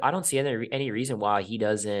I don't see any reason why he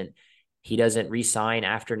doesn't re-sign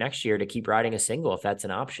after next year to keep riding a single if that's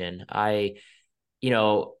an option. You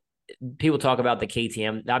know, people talk about the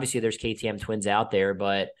KTM. Obviously, there's KTM twins out there,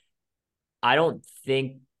 but I don't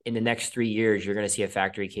think in the next 3 years you're going to see a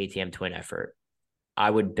factory KTM twin effort. I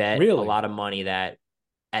would bet a Really? lot of money that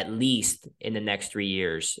at least in the next 3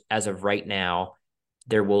 years, as of right now,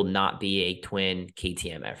 there will not be a twin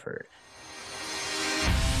KTM effort.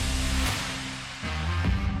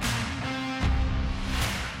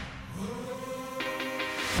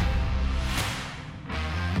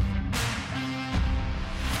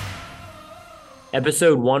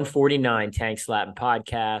 Episode 149, Tank Slapping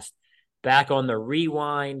Podcast. Back on the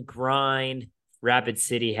rewind, grind, Rapid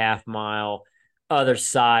City half mile, other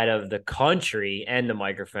side of the country and the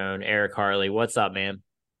microphone. Eric Harley, what's up, man?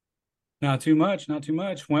 Not too much, not too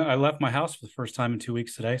much. When I left my house for the first time in 2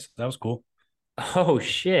 weeks today, so that was cool. Oh,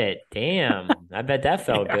 shit. Damn. I bet that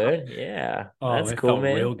felt Yeah. good. Yeah. Oh, That's it cool, felt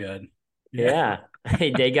man. real good. Yeah. Yeah.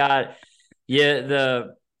 They got, yeah,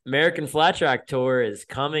 the American Flat Track Tour is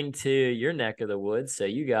coming to your neck of the woods. So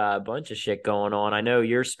you got a bunch of shit going on. I know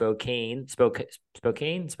you're Spokane, Spoke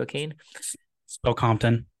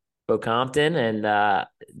Compton. Compton, and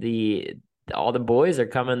the all the boys are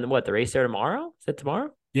coming. What, the race there tomorrow? Is it tomorrow?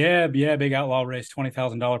 Yeah, yeah, big outlaw race,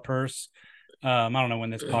 $20,000 purse. I don't know when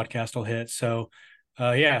this podcast will hit. So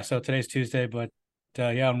yeah, so today's Tuesday, but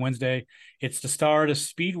yeah, on Wednesday, it's the start of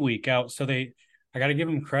Speed Week out. So I gotta give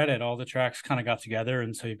them credit. All the tracks kind of got together.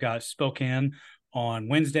 And so you've got Spokane on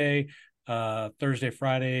Wednesday, Thursday,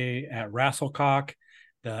 Friday at Rasslecock,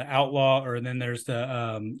 the Outlaw, or then there's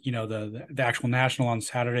the actual national on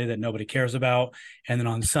Saturday that nobody cares about. And then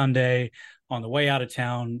on Sunday, on the way out of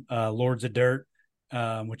town, Lords of Dirt,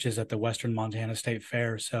 which is at the Western Montana State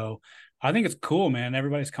Fair. So I think it's cool, man.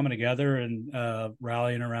 Everybody's coming together and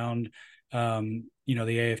rallying around, the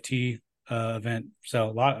AFT event.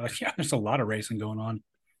 So yeah, there's a lot of racing going on.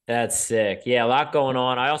 That's sick. Yeah, a lot going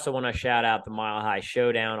on. I also want to shout out the Mile High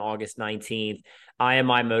Showdown, August 19th,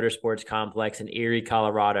 IMI Motorsports Complex in Erie,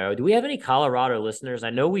 Colorado. Do we have any Colorado listeners? I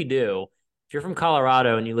know we do. If you're from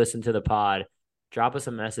Colorado and you listen to the pod, drop us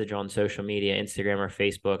a message on social media, Instagram or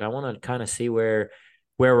Facebook. I want to kind of see where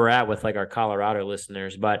we're at with like our Colorado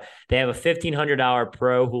listeners. But they have a $1,500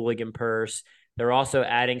 pro hooligan purse. They're also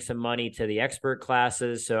adding some money to the expert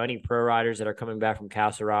classes. So any pro riders that are coming back from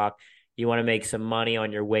Castle Rock, you want to make some money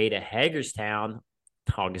on your way to Hagerstown,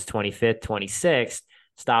 August 25th, 26th,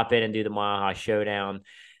 stop in and do the Mile High Showdown.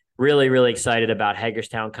 Really, really excited about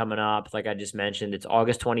Hagerstown coming up. Like I just mentioned, it's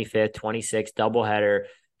August 25th, 26th, doubleheader.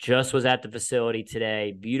 Just was at the facility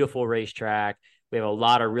today. Beautiful racetrack. We have a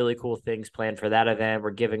lot of really cool things planned for that event.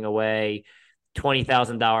 We're giving away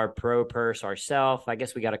 $20,000 pro purse ourselves. I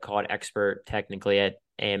guess we got to call it expert technically at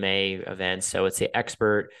AMA events. So it's the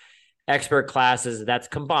expert classes that's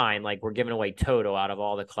combined. Like we're giving away total out of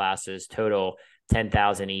all the classes, total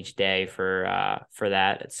 10,000 each day for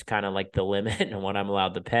that. It's kind of like the limit and what I'm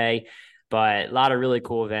allowed to pay. But a lot of really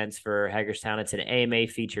cool events for Hagerstown. It's an AMA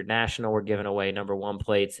featured national. We're giving away number one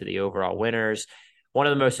plates to the overall winners. One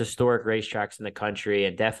of the most historic racetracks in the country,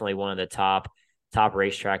 and definitely one of the top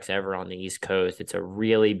racetracks ever on the East Coast. It's a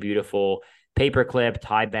really beautiful paper clipped,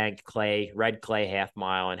 high banked clay, red clay half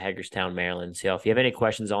mile in Hagerstown, Maryland. So if you have any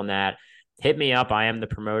questions on that, hit me up. I am the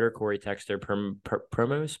promoter, Corey Texter,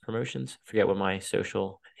 promotions. I forget what my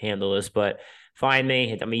social handle is, but find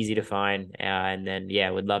me. I'm easy to find. And then, yeah,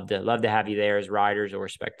 would love to have you there as riders or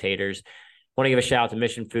spectators. Want to give a shout out to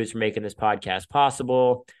Mission Foods for making this podcast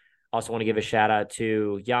possible. Also want to give a shout out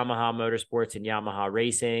to Yamaha Motorsports and Yamaha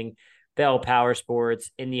Racing, Bell Power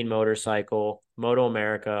Sports, Indian Motorcycle, Moto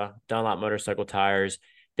America, Dunlop Motorcycle Tires.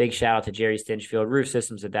 Big shout out to Jerry Stinchfield, Roof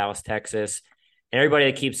Systems of Dallas, Texas, and everybody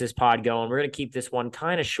that keeps this pod going. We're going to keep this one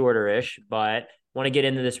kind of shorter-ish, but want to get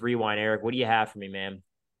into this rewind. Eric, what do you have for me, man?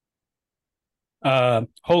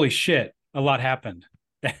 Holy shit, a lot happened.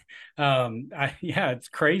 Yeah, it's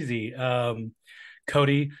crazy.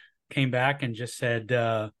 Cody came back and just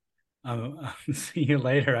said, see you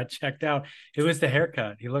later. I checked out. It was the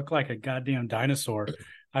haircut. He looked like a goddamn dinosaur.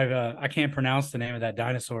 I can't pronounce the name of that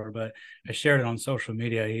dinosaur, but I shared it on social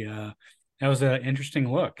media. That was an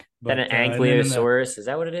interesting look. Is that an But and then in the Ankylosaurus? Is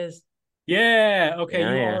that what it is? yeah, okay,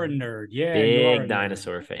 Yeah, you yeah. are a nerd. Yeah, you are Big a nerd.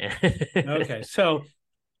 dinosaur fan. Okay, so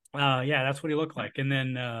yeah, that's what he looked like. And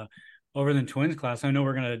then over in the twins class, I know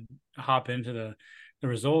we're gonna hop into the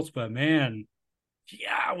results, but man,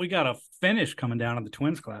 yeah, we got a finish coming down on the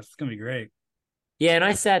twins class. It's gonna be great. Yeah, and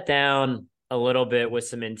I sat down a little bit with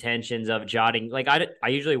some intentions of jotting. Like I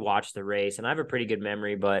usually watch the race, and I have a pretty good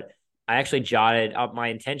memory, but I actually jotted up. My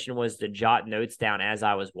intention was to jot notes down as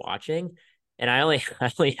I was watching, and I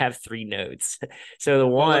only have 3 notes. So the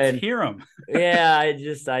Well, let's one, hear them. yeah, I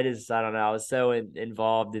don't know. I was so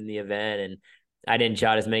involved in the event, and I didn't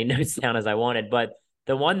jot as many notes down as I wanted. But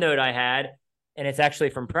the one note I had, and it's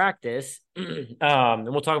actually from practice, and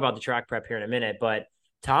we'll talk about the track prep here in a minute. But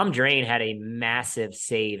Tom Drain had a massive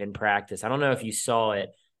save in practice. I don't know if you saw it,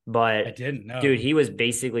 I but didn't know. dude, he was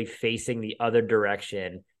basically facing the other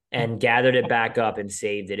direction and gathered it back up and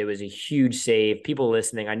saved it. It was a huge save. People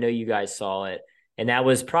listening, I know you guys saw it. And that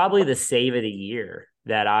was probably the save of the year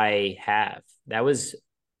that I have. That was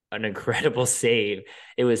an incredible save.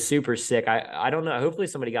 It was super sick. I don't know. Hopefully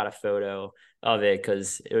somebody got a photo of it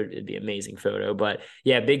because it'd be an amazing photo. But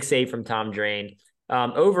yeah, big save from Tom Drain.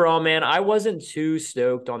 Overall, man, I wasn't too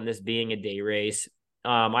stoked on this being a day race.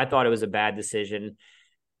 I thought it was a bad decision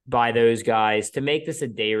by those guys to make this a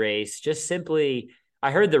day race. Just simply,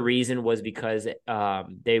 I heard the reason was because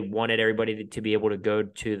they wanted everybody to be able to go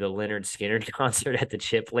to the Leonard Skinner concert at the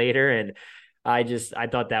Chip later, and I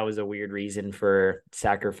thought that was a weird reason for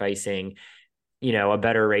sacrificing, a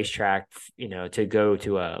better racetrack, to go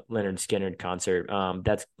to a Leonard Skinner concert. I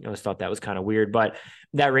always thought that was kind of weird, but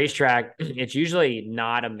that racetrack, it's usually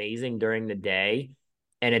not amazing during the day.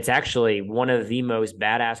 And it's actually one of the most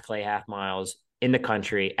badass clay half miles in the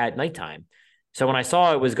country at nighttime. So when I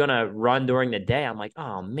saw it was going to run during the day, I'm like,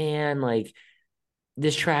 oh man, like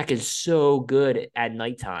this track is so good at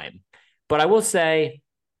nighttime. But I will say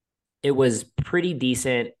it was pretty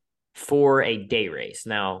decent for a day race.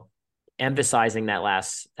 Now, emphasizing that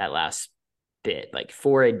last bit, like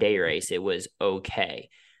for a day race, it was okay.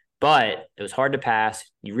 But it was hard to pass.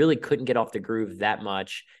 You really couldn't get off the groove that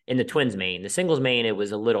much in the twins main. The singles main, it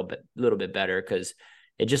was a little bit better because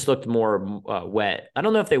it just looked more wet. I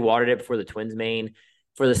don't know if they watered it before the twins main.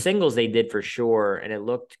 For the singles, they did for sure, and it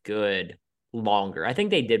looked good longer. I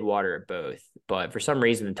think they did water it both, but for some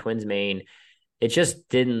reason, the twins main,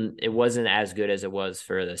 it wasn't as good as it was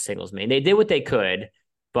for the singles main. They did what they could,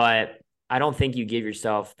 but I don't think you give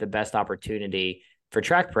yourself the best opportunity for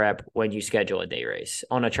track prep when you schedule a day race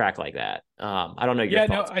on a track like that. I don't know your Yeah,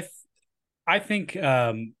 no, thoughts. I think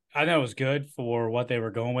I know it was good for what they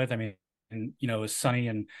were going with. I mean, and it was sunny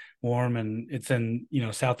and warm, and it's in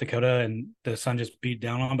South Dakota, and the sun just beat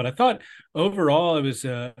down on. But I thought overall it was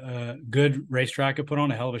a good racetrack. It put on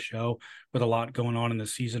a hell of a show with a lot going on in the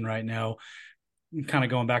season right now. Kind of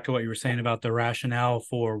going back to what you were saying about the rationale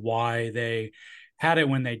for why they had it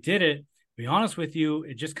when they did it. To be honest with you,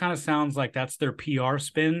 it just kind of sounds like that's their PR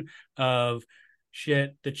spin of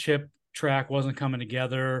shit. The Chip track wasn't coming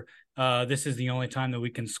together. This is the only time that we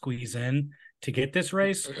can squeeze in to get this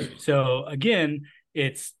race. So again,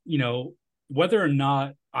 it's whether or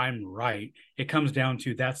not I'm right, it comes down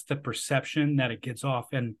to that's the perception that it gets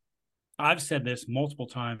off. And I've said this multiple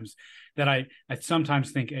times that I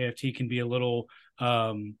sometimes think AFT can be a little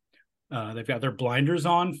they've got their blinders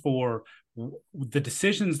on for the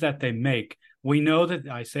decisions that they make. We know that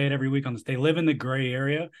I say it every week on this, they live in the gray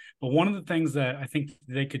area, but one of the things that I think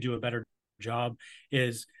they could do a better job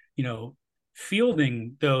is,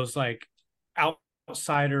 fielding those like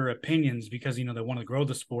outsider opinions because, they want to grow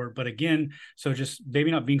the sport. But again, so just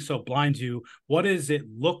maybe not being so blind to what does it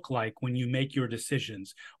look like when you make your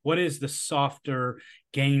decisions? What is the softer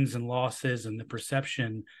gains and losses and the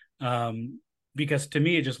perception? Because to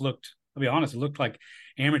me, it just looked, I'll be honest, it looked like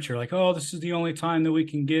amateur, like, oh, this is the only time that we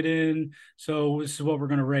can get in. So this is what we're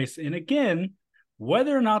going to race. And again,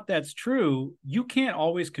 whether or not that's true, you can't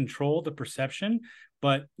always control the perception,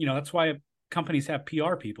 but that's why companies have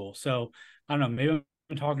PR people. So I don't know, maybe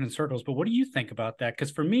I'm talking in circles, but what do you think about that?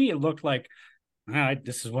 Because for me, it looked like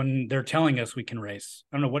this is when they're telling us we can race.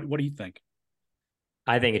 I don't know. What do you think?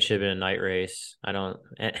 I think it should have been a night race. I don't.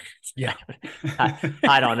 Yeah.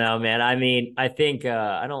 I don't know, man. I mean, I think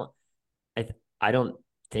I don't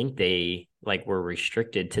think they like were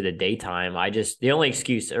restricted to the daytime. The only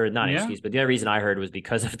excuse or not Yeah. excuse, but the only reason I heard was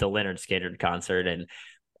because of the Leonard Skinner concert, and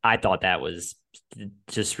I thought that was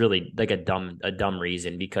just really like a dumb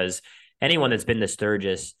reason because anyone that's been to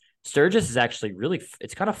Sturgis is actually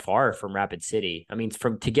it's kind of far from Rapid City. I mean,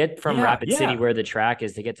 to get from Yeah. Rapid City Yeah. where the track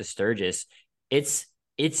is to get to Sturgis, it's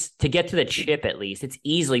to get to the Chip at least. It's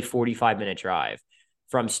easily 45-minute drive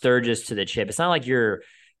from Sturgis to the Chip. It's not like you're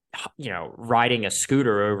riding a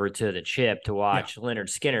scooter over to the Chip to Yeah. watch Leonard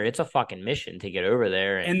Skinner. It's a fucking mission to get over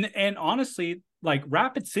there. And honestly, like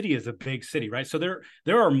Rapid City is a big city, right? So there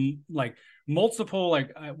are like multiple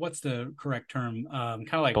like what's the correct term?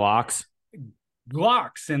 Kind of like blocks.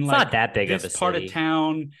 blocks and It's like not that big of this a part of city.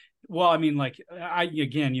 town. Well, I mean, like I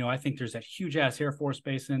think there's that huge ass Air Force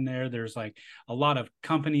base in there. There's like a lot of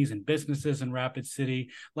companies and businesses in Rapid City.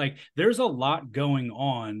 Like there's a lot going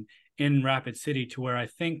on. in Rapid City to where I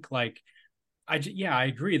think like I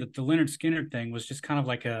agree that the Leonard Skinner thing was just kind of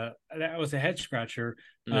like that was a head scratcher.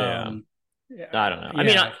 Yeah. Yeah, I don't know. I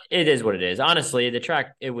mean, yeah, it is what it is. Honestly, the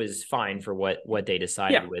track it was fine for what they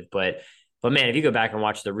decided yeah, with, but man, if you go back and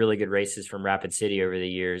watch the really good races from Rapid City over the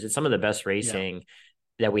years, it's some of the best yeah. racing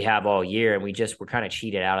that we have all year, and we just were kind of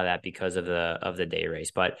cheated out of that because of the day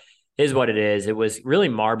race. But it is what it is. It was really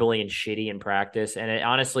marbly and shitty in practice, and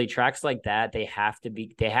honestly, tracks like that they have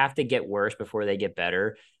to get worse before they get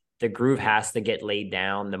better. The groove Yeah. has to get laid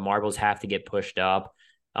down. The marbles have to get pushed up.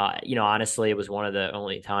 Honestly, it was one of the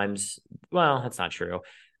only times. Well, that's not true.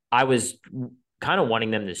 I was kind of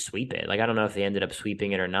wanting them to sweep it. Like, I don't know if they ended up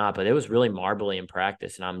sweeping it or not, but it was really marbly in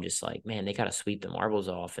practice. And I'm just like, man, they got to sweep the marbles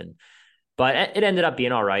off. But it ended up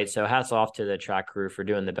being all right. So hats off to the track crew for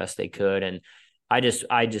doing the best they could. And I just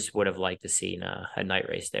would have liked to see a night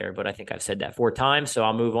race there, but I think I've said that 4 times. So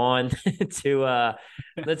I'll move on to,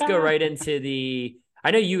 let's go right into I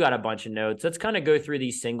know you got a bunch of notes. Let's kind of go through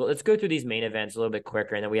let's go through these main events a little bit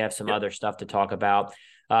quicker. And then we have some Yep. other stuff to talk about.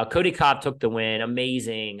 Cody Cobb took the win.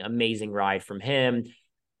 Amazing, amazing ride from him.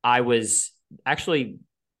 I was actually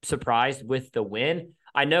surprised with the win.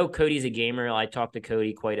 I know Cody's a gamer. I talked to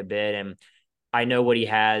Cody quite a bit, and I know what he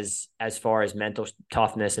has as far as mental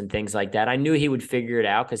toughness and things like that. I knew he would figure it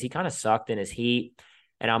out because he kind of sucked in his heat.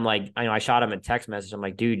 And I'm like, I shot him a text message. I'm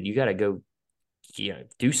like, dude, you got to go,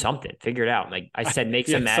 do something, figure it out. Like I said, make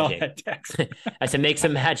some Saw magic. that text. I said, make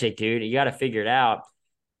some magic, dude. You got to figure it out.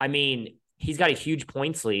 I mean, he's got a huge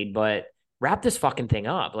points lead, but wrap this fucking thing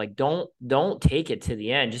up. Like, don't take it to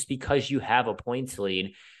the end just because you have a points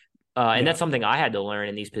lead. And Yeah, that's something I had to learn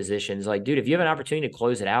in these positions. Like, dude, if you have an opportunity to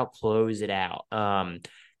close it out, close it out.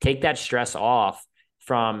 Take that stress off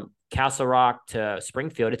from Castle Rock to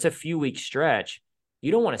Springfield. It's a few week stretch.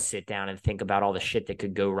 You don't want to sit down and think about all the shit that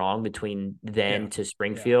could go wrong between then yeah, to yeah.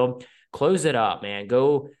 Springfield. Close it up, man.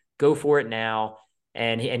 Go for it now.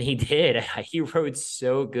 And he did. He rode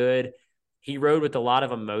so good. He rode with a lot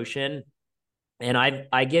of emotion. And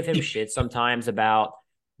I give him shit sometimes about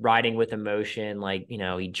riding with emotion. Like,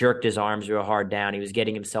 he jerked his arms real hard down. He was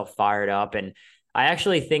getting himself fired up. And I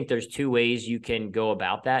actually think there's two ways you can go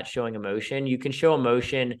about that, showing emotion. You can show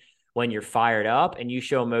emotion when you're fired up, and you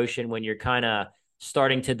show emotion when you're kind of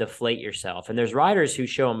starting to deflate yourself. And there's riders who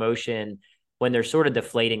show emotion when they're sort of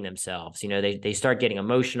deflating themselves. They start getting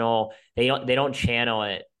emotional. They don't channel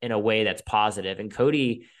it in a way that's positive. And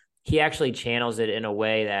Cody, he actually channels it in a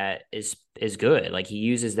way that is good. Like, he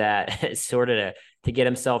uses that sort of to get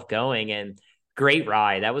himself going. And great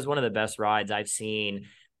ride. That was one of the best rides I've seen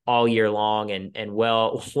all year long, and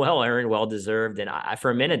well earned, well deserved. And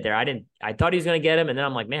for a minute there, I thought he was going to get him. And then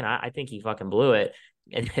I'm like, man, I think he fucking blew it.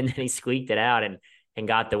 And then he squeaked it out and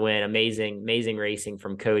got the win. Amazing racing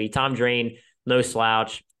from Cody. Tom Drain, no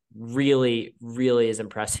slouch. Really, really is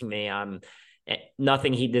impressing me.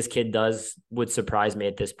 Nothing this kid does would surprise me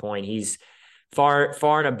at this point. He's far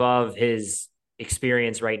and above his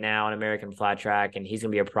experience right now in American flat track, and he's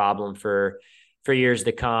going to be a problem for years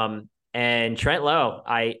to come. And Trent Lowe,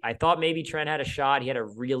 I thought maybe Trent had a shot. He had a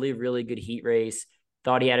really, really good heat race.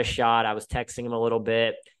 Thought he had a shot. I was texting him a little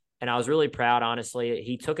bit, and I was really proud, honestly.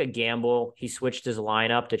 He took a gamble. He switched his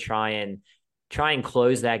lineup to try and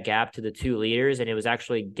close that gap to the 2 leaders, and it was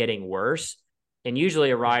actually getting worse. And usually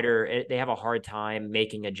a rider, they have a hard time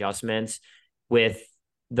making adjustments with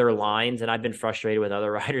their lines. And I've been frustrated with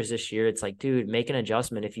other riders this year. It's like, dude, make an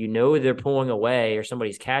adjustment. If you know they're pulling away or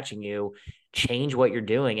somebody's catching you, change what you're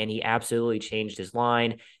doing. And he absolutely changed his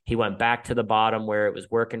line. He went back to the bottom where it was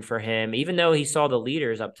working for him. Even though he saw the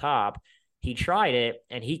leaders up top, he tried it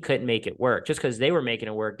and he couldn't make it work. Just because they were making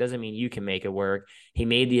it work doesn't mean you can make it work. He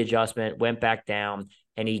made the adjustment, went back down,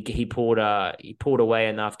 and he pulled away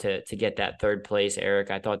enough to get that 3rd place.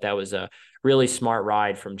 Eric, I thought that was a really smart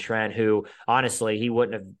ride from Trent, who honestly he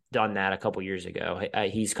wouldn't have done that a couple years ago.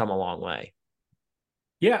 He's come a long way.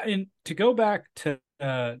 Yeah, and to go back to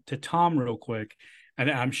Tom real quick,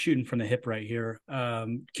 and I'm shooting from the hip right here.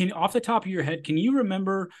 Off the top of your head, can you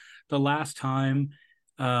remember the last time?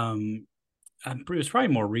 It was probably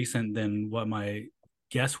more recent than what my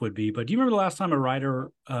guess would be, but do you remember the last time a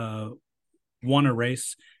rider won a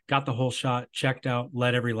race, got the whole shot, checked out,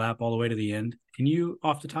 led every lap all the way to the end? Can you,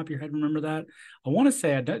 off the top of your head, remember that? I want to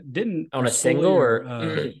say I didn't On a single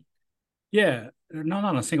or yeah, not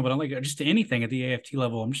on a single, but on like just anything at the AFT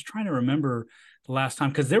level. I'm just trying to remember the last time,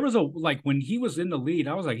 because there was when he was in the lead,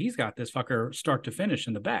 I was like, he's got this fucker start to finish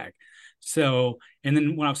in the bag. So, and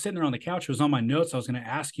then when I was sitting there on the couch, it was on my notes. I was going to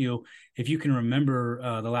ask you if you can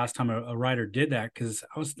remember the last time a rider did that, because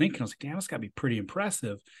I was thinking, I was like, damn, it's got to be pretty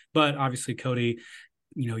impressive. But obviously, Cody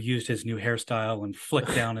used his new hairstyle and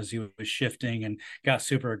flicked down as he was shifting and got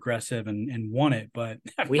super aggressive and won it. But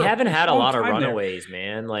We for haven't had a a long lot of time there, runaways,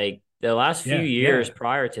 man. Like the last few yeah, years yeah.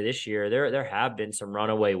 prior to this year, there have been some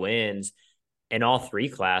runaway wins in all three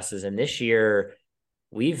classes, and this year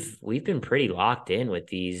we've been pretty locked in with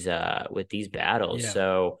these battles. Yeah.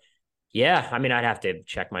 So yeah, I mean, I'd have to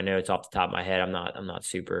check my notes off the top of my head. I'm not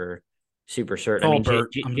super certain. I Oh, mean, Bert,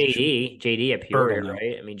 I'm sure JD at Bert will Peoria, know.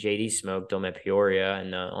 right? I mean, JD smoked them at Peoria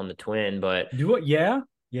and on the Twin, but Do it, yeah,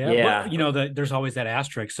 yeah. But yeah, there's always that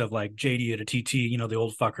asterisk of like JD at a TT. The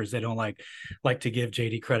old fuckers, they don't like to give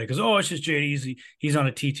JD credit because it's just JD's. He's on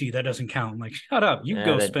a TT, that doesn't count. I'm like, shut up. You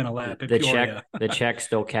go spin a lap at Peoria. the check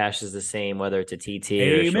still cashes the same whether it's a TT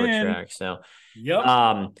or a short Amen. track. So, Yep.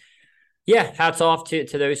 um, yeah, hats off to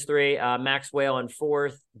those three. Maxwell in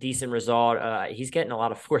fourth, decent result. He's getting a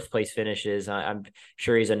lot of fourth place finishes. I'm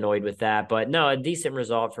sure he's annoyed with that, but no, a decent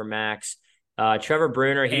result for Max. Trevor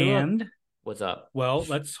Bruner, he looked. And What's up? well,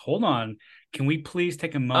 let's hold on. Can we please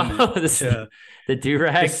take a moment Oh, this to the do the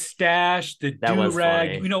rag. stash, the That do was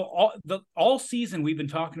rag? funny. All season we've been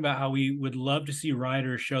talking about how we would love to see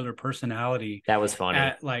riders show their personality. That was funny.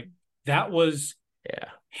 At like that was Yeah.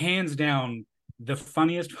 hands down the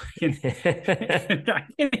funniest fucking. I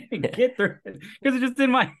can't even get through it because it's just in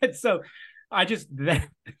my head. So I just that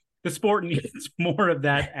the sport needs more of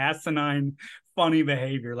that asinine funny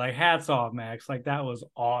behavior. Like hats off, Max. Like that was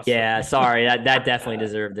awesome. Yeah, sorry. That definitely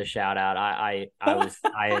deserved a shout out. I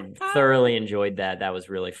thoroughly enjoyed that. That was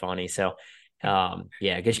really funny. So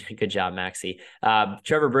yeah, good job, Maxie.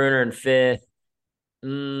 Trevor Bruner in fifth.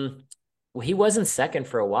 Well, he was in second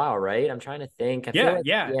for a while, right? I'm trying to think. I feel Yeah, like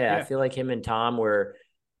yeah, yeah, I yeah. feel like him and Tom were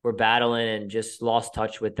battling and just lost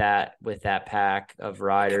touch with that pack of Man,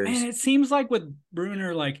 riders. it seems like with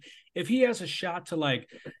Bruner, like if he has a shot to like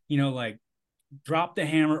drop the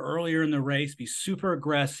hammer earlier in the race, be super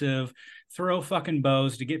aggressive, throw fucking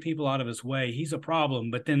bows to get people out of his way, he's a problem.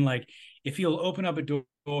 But then like if he'll open up a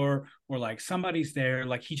door or like somebody's there,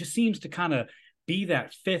 like he just seems to kind of be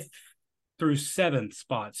that fifth through seventh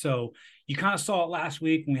spot. So you kind of saw it last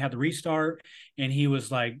week when we had the restart, and he was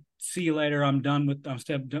like, "See you later.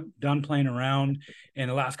 Done playing around." And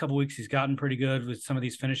the last couple of weeks, he's gotten pretty good with some of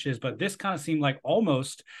these finishes, but this kind of seemed like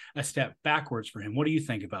almost a step backwards for him. What do you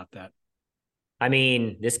think about that? I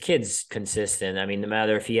mean, this kid's consistent. I mean, no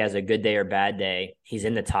matter if he has a good day or bad day, he's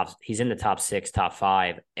in the top six, top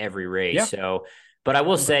five every race. Yeah. So, but I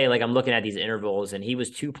will Okay. say, like, I'm looking at these intervals and he was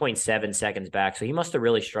 2.7 seconds back. So he must have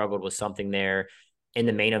really struggled with something there in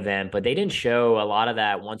the main event, but they didn't show a lot of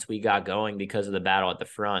that once we got going because of the battle at the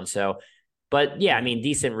front. So, but yeah, I Yeah. mean,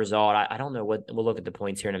 decent result. I don't know what we'll look at the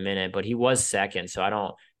points here in a minute, but he was second.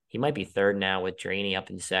 So he might be third now with Draney up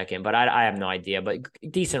in second, but I have no idea. But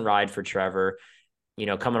decent ride for Trevor,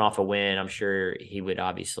 coming off a win. I'm sure he would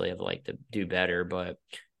obviously have liked to do better, but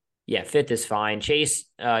yeah, fifth is fine. Chase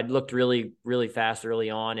looked really, really fast early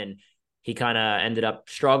on, and he kind of ended up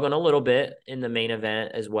struggling a little bit in the main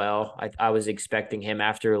event as well. I was expecting him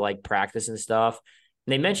after like practice and stuff.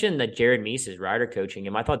 And they mentioned that Jared Meese is rider coaching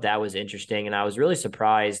him. I thought that was interesting, and I was really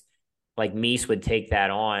surprised like Meese would take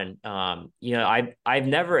that on. I've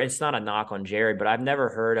never. It's not a knock on Jared, but I've never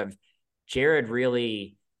heard of Jared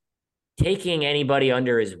really taking anybody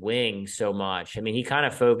under his wing so much. I mean, he kind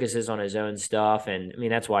of focuses on his own stuff. And I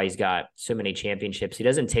mean, that's why he's got so many championships. He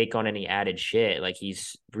doesn't take on any added shit. Like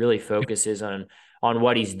he's really focuses on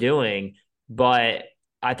what he's doing. But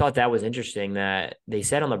I thought that was interesting that they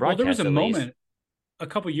said on the Well, there was broadcast a at least. moment a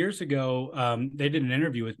couple years ago, they did an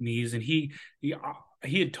interview with Mees, and he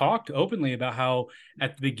had talked openly about how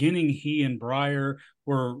at the beginning he and Breyer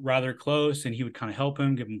were rather close, and he would kind of help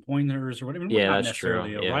him, give him pointers or whatever. Yeah, Not that's true.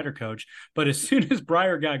 necessarily a Yeah. rider coach, but as soon as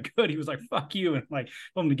Breyer got good, he was like, "Fuck you," and like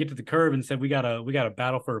told him to get to the curb and said, "We gotta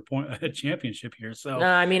battle for a championship here." No, So,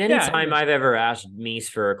 I mean, yeah, anytime I've ever asked Meese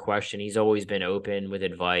for a question, he's always been open with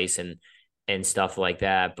advice and stuff like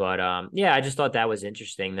that. But yeah, I just thought that was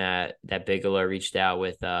interesting that Bigelow reached out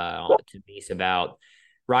with to Meese about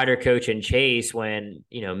rider coach and Chase when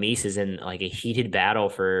Meese is in like a heated battle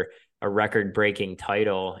for a record breaking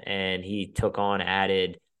title and he took on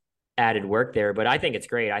added work there. But I think it's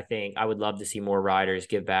great. I think I would love to see more riders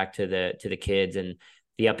give back to the kids and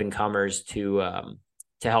the up and comers to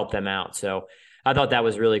help them out. So I thought that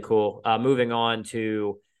was really cool. Moving on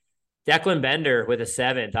to Declan Bender with a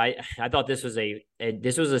seventh. I thought this was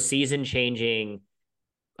a season changing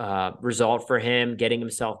result for him, getting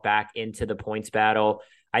himself back into the points battle.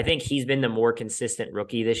 I think he's been the more consistent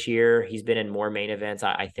rookie this year. He's been in more main events,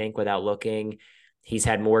 I think, without looking. He's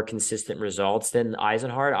had more consistent results than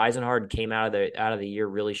Eisenhard. Eisenhard came out of the year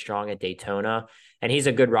really strong at Daytona, and he's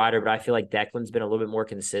a good rider, but I feel like Declan's been a little bit more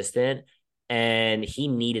consistent, and he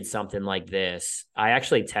needed something like this. I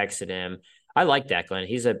actually texted him. I like Declan.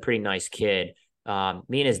 He's a pretty nice kid. Me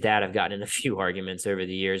and his dad have gotten in a few arguments over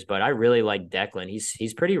the years, but I really like Declan.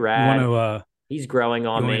 He's pretty You want rad. to He's growing you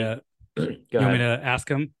on want me me. to Go you want me ahead. to ask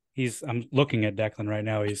him? I'm looking at Declan right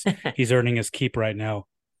now. He's earning his keep right now.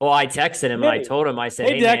 Well, I texted him and I Hey, told him, I said,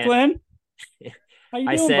 hey "Hey man, Declan, how you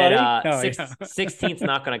I doing, said buddy? Oh yeah. 16th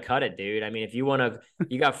not going to cut it, dude. I mean, if you want to,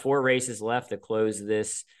 you got 4 races left to close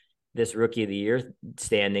this rookie of the year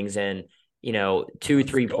standings, and 2 Let's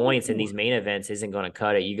 3 points in go. these main events isn't going to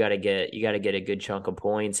cut it. You got to get a good chunk of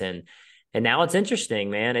points, and now it's interesting,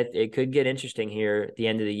 man. It could get interesting here at the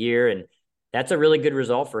end of the year, and that's a really good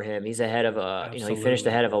result for him. He's ahead of he finished Absolutely.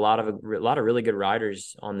 ahead of a lot of really good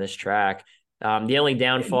riders on this track. The only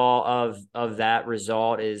downfall of that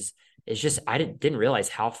result is it's just I didn't realize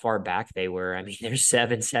how far back they were. I mean, they're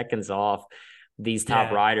 7 seconds off these top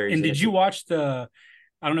Yeah. riders, And and did it's you watch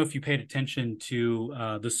I don't know if you paid attention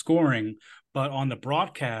to the scoring, but on the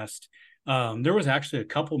broadcast, there was actually a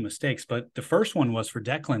couple mistakes. But the first one was for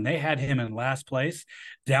Declan. They had him in last place,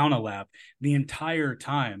 down a lap the entire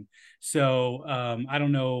time. So I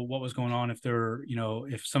don't know what was going on. If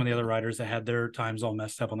if some of the other riders that had their times all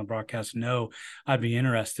messed up on the broadcast, no, I'd be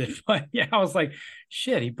interested. But yeah, I was like,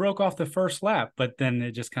 shit, he broke off the first lap, but then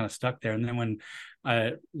it just kind of stuck there. And then when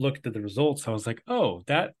I looked at the results, I was like, oh,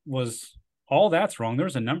 that was all that's wrong. There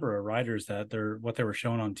was a number of riders that what they were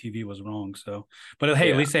showing on TV was wrong. So, but hey,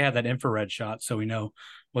 at yeah. least they had that infrared shot, so we know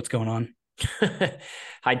what's going on.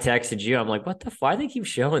 I texted you. I'm like, what the? Why they keep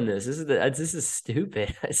showing this? This is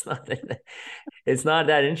stupid. It's not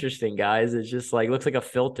that interesting, guys. It's just like looks like a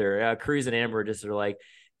filter. Cruz and Amber just are like,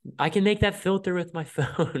 I can make that filter with my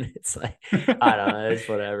phone. It's like I don't know. It's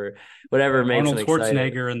whatever makes them Arnold excited.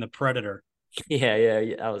 Schwarzenegger and the Predator.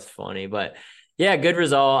 Yeah, that was funny, but yeah, good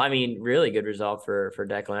result. I mean, really good result for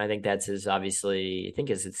Declan. I think that's his obviously. I think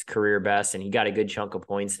is his career best, and he got a good chunk of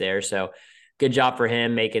points there. So, good job for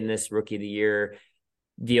him making this rookie of the year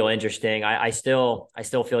deal interesting. I still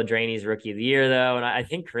feel Draney's rookie of the year though, and I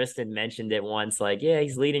think Kristen mentioned it once. Like, yeah,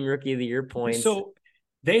 he's leading rookie of the year points. So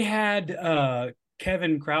they had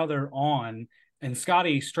Kevin Crowther on, and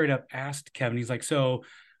Scotty straight up asked Kevin. He's like, "So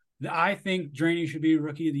I think Draney should be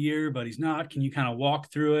rookie of the year, but he's not. Can you kind of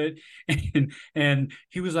walk through it?" And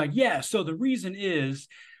he was like, "Yeah. So the reason is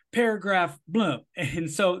paragraph blah."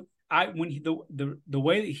 And so when the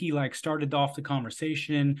way that he like started off the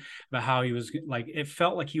conversation about how he was like, it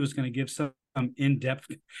felt like he was going to give some in-depth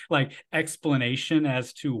like explanation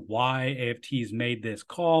as to why AFT's made this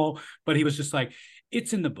call, but he was just like,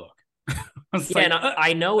 "It's in the book." I was Yeah, and like,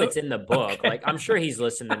 I know it's in the book. okay. Like, I'm sure he's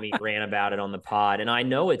listened to me rant about it on the pod, and I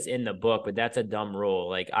know it's in the book, but that's a dumb rule.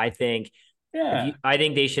 Like, I think Yeah. I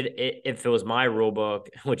think they should, if it was my rule book,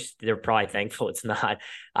 which they're probably thankful it's not,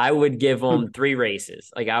 I would give them 3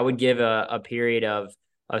 races. Like, I would give a period of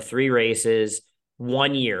 3 races,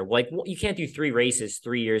 1 year. Like, you can't do 3 races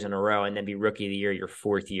 3 years in a row and then be rookie of the year your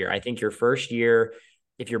 4th year. I think your first year,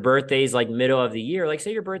 if your birthday's like middle of the year, like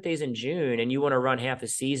say your birthday's in June and you want to run half a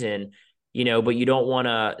season, but you don't want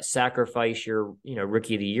to sacrifice your,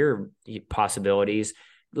 rookie of the year possibilities.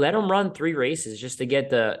 Let them run 3 races just to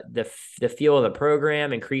get the feel of the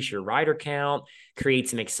program, increase your rider count, create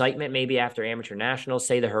some excitement. Maybe after amateur nationals,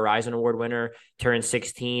 say the Horizon Award winner turns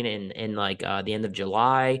 16 in like the end of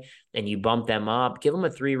July, and you bump them up. Give them a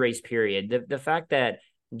 3 race period. The fact that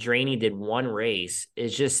Draney did 1 race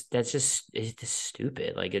is it's just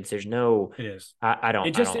stupid. Like there's no. It is. I It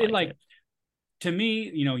don't like like it. to me,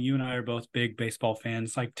 you and I are both big baseball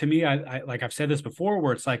fans. Like to me, I like I've said this before,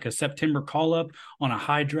 where it's like a September call up on a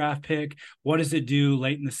high draft pick. What does it do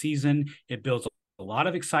late in the season? It builds a lot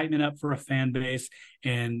of excitement up for a fan base,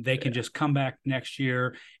 and they can just come back next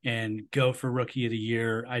year and go for rookie of the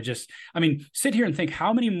year. I mean, sit here and think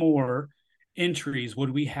how many more entries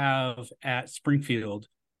would we have at Springfield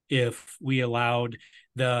if we allowed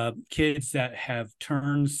the kids that have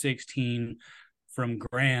turned 16 from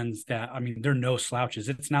grands that, I mean, they're no slouches.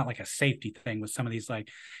 It's not like a safety thing with some of these, like,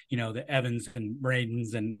 the Evans and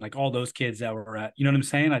Bradens and like all those kids that were at, you know what I'm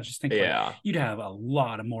saying? I just think like Yeah. you'd have a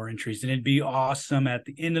lot of more entries and it'd be awesome at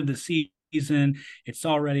the end of the season. It's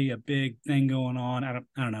already a big thing going on. I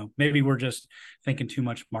don't know. Maybe we're just thinking too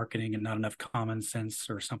much marketing and not enough common sense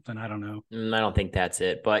or something. I don't know. I don't think that's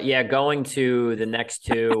it. But yeah, going to the next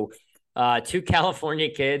two California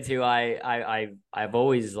kids who I've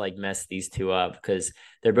always like messed these two up because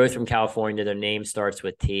they're both from California. Their name starts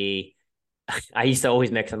with T. I used to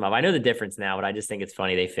always mix them up. I know the difference now, but I just think it's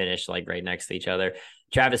funny they finish like right next to each other.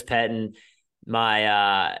 Travis Pettin,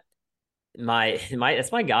 my my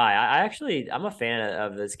that's my guy. I'm a fan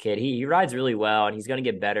of this kid. He rides really well and he's gonna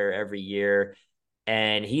get better every year.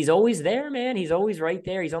 And he's always there, man. He's always right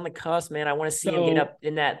there. He's on the cusp, man. I want to see him get So up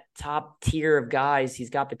in that top tier of guys.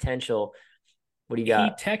 He's got potential. What do you he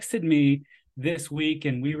got? texted me this week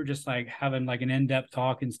and we were just like having like an in-depth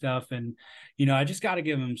talk and stuff. And, I just got to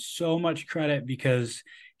give him so much credit because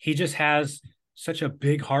he just has such a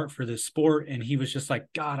big heart for this sport. And he was just like,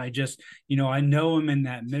 God, I know him in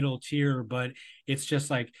that middle tier, but it's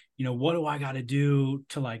just like, what do I got to do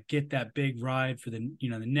to like get that big ride for the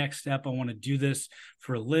next step? I want to do this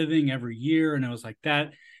for a living every year. And I was like,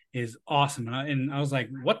 that is awesome. And I was like,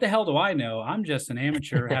 what the hell do I know? I'm just an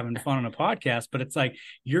amateur having fun on a podcast, but it's like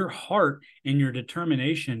your heart and your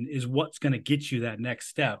determination is what's going to get you that next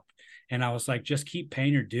step. And I was like, just keep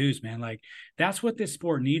paying your dues, man. Like that's what this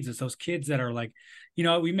sport needs is those kids that are like,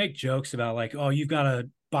 we make jokes about like, oh, you've got to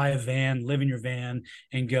buy a van, live in your van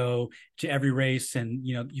and go to every race. And,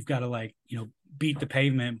 you've got to like, beat the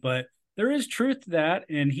pavement, but there is truth to that.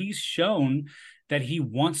 And he's shown that he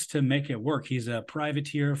wants to make it work. He's a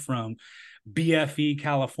privateer from BFE,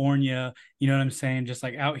 California. You know what I'm saying? Just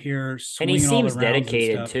like out here And he swinging all the seems rounds and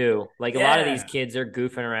dedicated stuff. too. Like a lot of these Yeah. kids are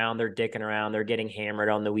goofing around, they're dicking around, they're getting hammered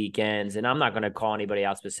on the weekends. And I'm not going to call anybody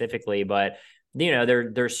out specifically, but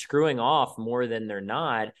they're screwing off more than they're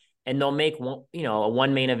not. And they'll make one, a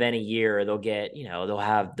one main event a year, or they'll get,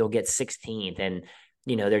 they'll get 16th. And,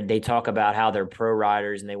 they talk about how they're pro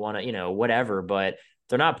riders and they want to, whatever, but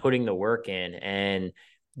they're not putting the work in. And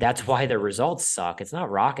that's why the results suck. It's not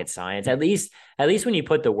rocket science. At least when you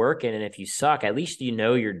put the work in, and if you suck, at least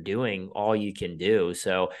you're doing all you can do.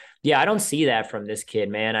 So yeah, I don't see that from this kid,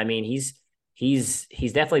 man. I mean, he's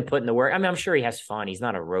definitely putting the work. I mean, I'm sure he has fun. He's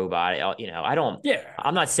not a robot. Yeah.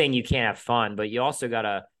 I'm not saying you can't have fun, but you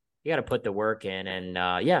gotta put the work in.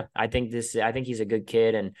 And yeah, I think he's a good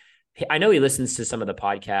kid. And I know he listens to some of the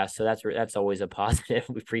podcasts, so that's always a positive.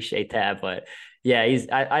 We appreciate that. But yeah,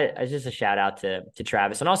 it's just a shout out to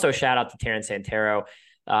Travis, and also a shout out to Terrence Santero.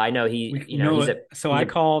 I know We, he's a so he's I a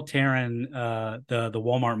call Taryn the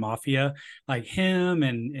Walmart Mafia, like him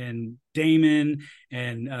and Damon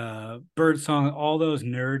and Birdsong, all those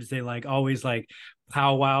nerds. They like always like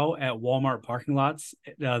powwow at Walmart parking lots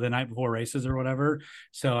the night before races or whatever.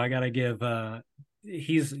 So I gotta give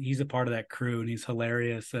he's a part of that crew and he's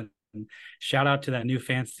hilarious. And shout out to that new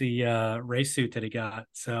fancy race suit that he got.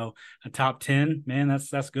 So a top 10, man,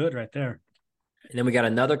 that's good right there. And then we got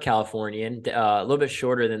another Californian, a little bit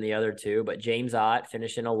shorter than the other two, but James Ott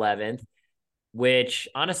finishing 11th. Which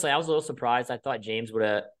honestly, I was a little surprised. I thought James would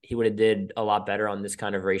have did a lot better on this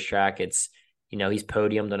kind of racetrack. It's he's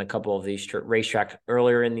podiumed on a couple of these racetracks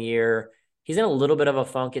earlier in the year. He's in a little bit of a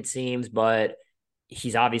funk, it seems, but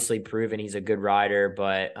he's obviously proven he's a good rider.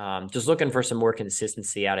 But just looking for some more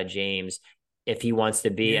consistency out of James if he wants to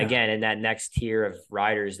be Yeah. again in that next tier of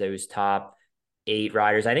riders, those top 8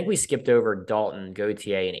 riders. I think we skipped over Dalton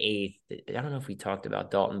Gautier in 8th. I don't know if we talked about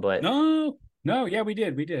Dalton, but No, no, yeah, we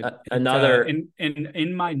did. We did. another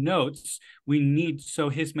In my notes, we need so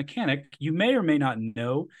his mechanic, you may or may not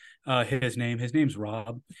know his name. His name's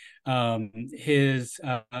Rob. His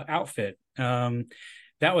outfit.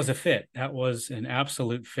 That was a fit. That was an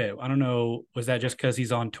absolute fit. I don't know, was that just because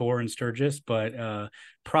he's on tour in Sturgis, but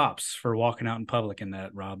props for walking out in public in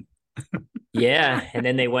that, Rob. Yeah, and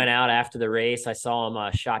then they went out after the race. I saw him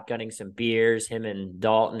shotgunning some beers. Him and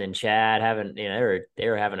Dalton and Chad having,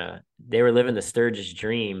 they were living the Sturgis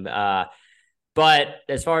dream. But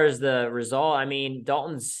as far as the result, I mean,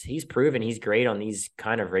 he's proven he's great on these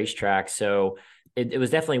kind of racetracks. So it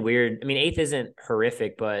was definitely weird. I mean, 8th isn't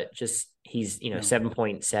horrific, but just he's No.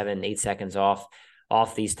 7.78 seconds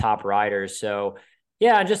off these top riders. So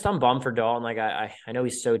yeah, I'm bummed for Dalton. Like I know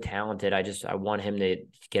he's so talented. I want him to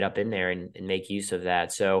get up in there and make use of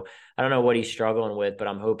that. So I don't know what he's struggling with, but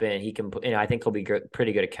I'm hoping he can. I think he'll be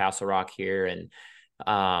pretty good at Castle Rock here, and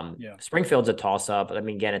Yeah. Springfield's a toss up. I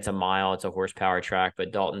mean, again, it's a mile, it's a horsepower track,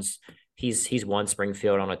 but Dalton's he's won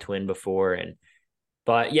Springfield on a twin before,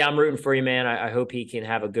 but yeah, I'm rooting for you, man. I hope he can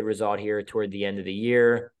have a good result here toward the end of the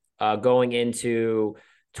year. Going into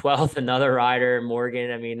 12th, another rider,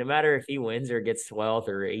 Morgan. I mean, no matter if he wins or gets 12th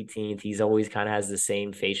or 18th, he's always kind of has the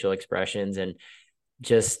same facial expressions and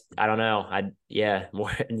just, I don't know. I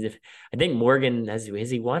think Morgan has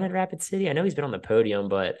he won at Rapid City? I know he's been on the podium,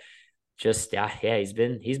 but just, yeah, he's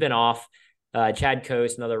been off. Chad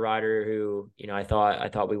Coast, another rider who, I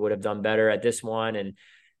thought we would have done better at this one and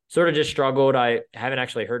sort of just struggled. I haven't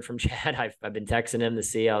actually heard from Chad. I've been texting him to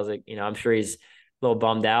see. I was like, I'm sure he's little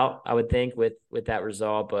bummed out, I would think, with that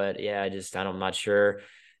result. But yeah, I'm not sure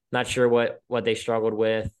what they struggled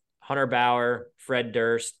with. Hunter Bauer, Fred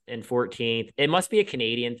Durst in 14th. It must be a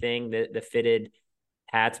Canadian thing, the fitted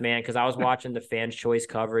hats, man, because I was watching the fans' choice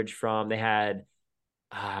coverage from they had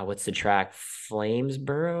what's the track?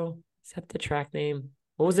 Flamesboro? Is that the track name?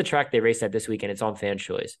 What was the track they raced at this weekend? It's on fans'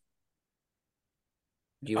 choice.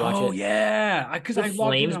 Do you watch Oh it? yeah, because Is I it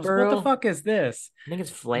logged in and I was like, "What the Flamesboro? fuck is this?" I think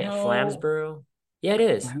it's No, Flamsboro. Yeah, it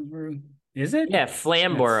is. is it? Yeah,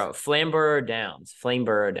 Flamborough, Flamborough Downs.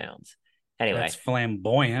 That's Anyway,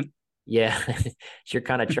 flamboyant. yeah, it's your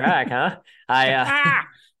kind of track, huh? I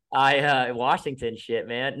Ah, Washington shit,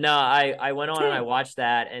 man. No, I went on and I watched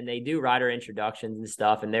that, and they do rider introductions and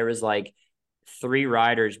stuff, and there was like three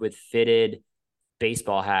riders with fitted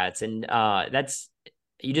baseball hats, and that's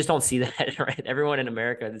you just don't see that, right? Everyone in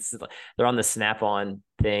America, they're on the Snap-on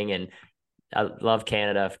thing, and I love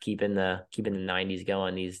Canada for keeping the 90s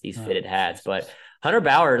going, these oh, fitted hats. But Jesus. Hunter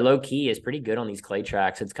Bauer, low key, is pretty good on these clay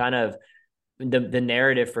tracks. It's kind of the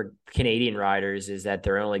narrative for Canadian riders is that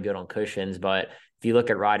they're only good on cushions. But if you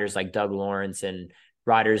look at riders like Doug Lawrence and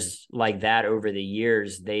riders like that over the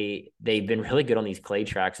years, they've been really good on these clay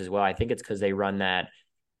tracks as well. I think it's because they run that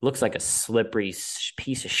looks like a slippery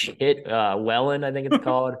piece of shit. Welland, I think it's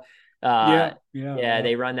called. Uh, Yeah, yeah, yeah, yeah.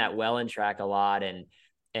 they run that Welland track a lot,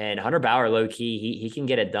 and Hunter Bauer, low key, he can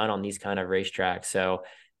get it done on these kind of racetracks. So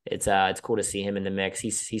it's cool to see him in the mix. He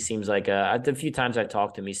seems like the few times I've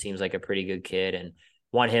talked to him, he seems like a pretty good kid, and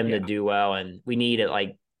want him to Yeah. do well. And we need it,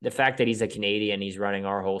 like the fact that he's a Canadian, he's running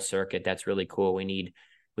our whole circuit. That's really cool. We need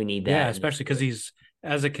Yeah, that in the especially because sport. he's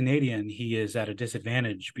as a Canadian, he is at a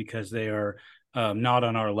disadvantage because they are not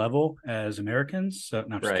on our level as Americans. So,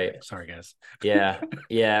 no, I'm just Right. kidding. Sorry, guys. Yeah.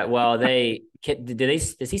 Yeah. Well,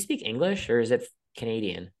 does he speak English or is it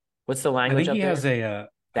Canadian? What's the I language think up he has there?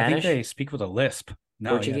 a. I think Spanish? they speak with a lisp.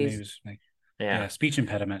 No, yeah, maybe Portuguese? it's like yeah, Yeah. speech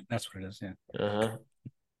impediment. That's what it is. Yeah. Uh-huh.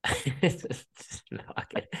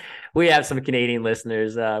 We have some Canadian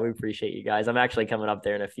listeners. We appreciate you guys. I'm actually coming up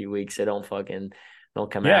there in a few weeks, so don't come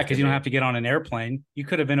Yeah, after because you don't me. have to get on an airplane. You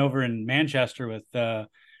could have been over in Manchester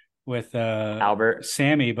with Albert.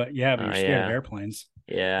 Sammy, but yeah, but you're scared of Yeah. airplanes.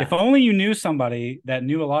 If Yeah. only you knew somebody that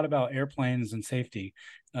knew a lot about airplanes and safety.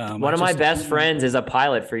 I One of my just best friends is a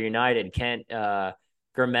pilot for United, Kent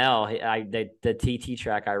Grimmel. The TT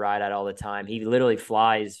track I ride at all the time. He literally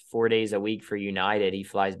flies 4 days a week for United. He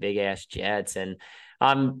flies big ass jets, and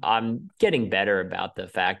I'm getting better about the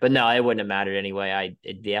fact. But no, it wouldn't have mattered anyway.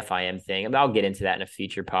 The FIM thing. I mean, I'll get into that in a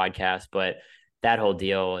future podcast. But that whole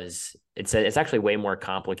deal it's actually way more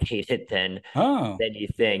complicated oh, than you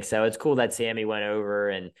think. So it's cool that Sammy went over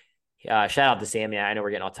and shout out to Sammy. I know we're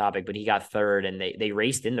getting off topic, but he got third, and they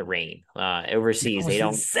raced in the rain. that Overseas, was they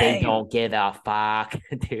insane. don't give a fuck,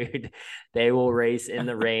 dude. They will race in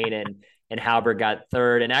the rain, and Halbert got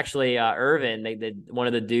third, and actually Irvin, one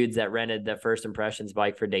of the dudes that rented the First Impressions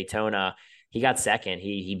bike for Daytona. He got second.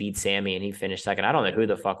 He beat Sammy and he finished second. I don't know who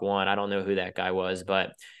the fuck won. I don't know who that guy was,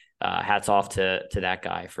 but hats off to that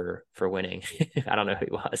guy for winning. I don't know who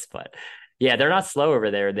he was, but yeah, they're not slow over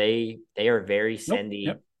there. They are very Nope. sendy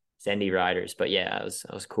Yep. Sendy riders. But yeah, it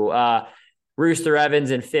was cool. Rooster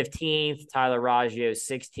Evans in 15th, Tyler Raggio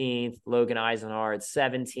 16th, Logan Eisenhard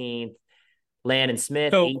 17th, Landon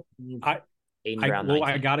Smith So 18th, I Aiden Brown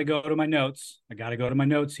I 19th. got to go to my notes. I got to go to my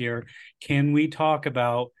notes here. Can we talk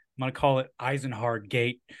about? I'm going to call it Eisenhard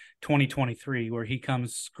Gate 2023, where he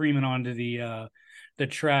comes screaming onto the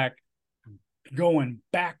track, going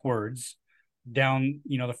backwards down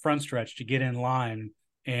the front stretch to get in line.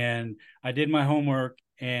 And I did my homework,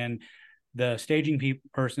 and the staging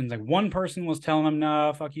person's like, one person was telling him,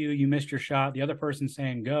 "No, fuck you, you missed your shot." The other person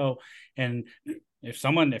saying, "Go." And if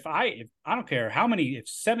I don't care how many, if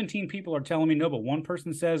 17 people are telling me no, but one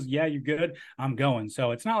person says, "Yeah, you're good," I'm going.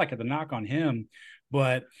 So it's not like the knock on him,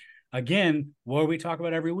 but again, what we talk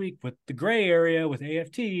about every week with the gray area with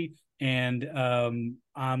AFT. And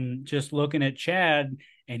I'm just looking at Chad,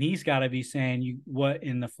 and he's got to be saying, "You, what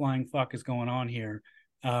in the flying fuck is going on here?"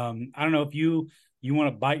 I don't know if you want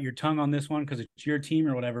to bite your tongue on this one because it's your team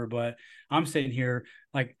or whatever, but I'm sitting here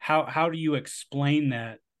like, how do you explain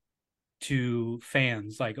that to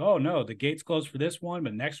fans? Like, oh no, the gate's closed for this one,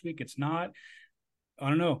 but next week it's not. I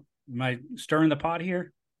don't know. Am I stirring the pot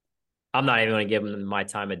here? I'm not even going to give them my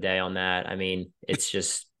time of day on that. I mean, it's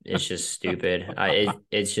just stupid.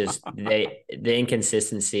 It's just the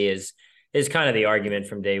inconsistency is kind of the argument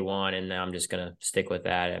from day one, and I'm just going to stick with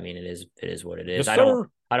that. I mean, it is what it is. Yes, I don't sir.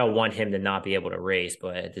 I don't want him to not be able to race,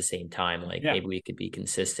 but at the same time, like Yeah. maybe we could be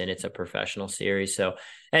consistent. It's a professional series. So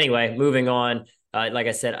anyway, moving on. Like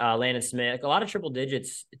I said, Landon Smith, a lot of triple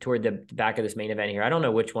digits toward the back of this main event here. I don't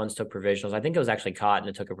know which ones took provisionals. I think it was actually Cotton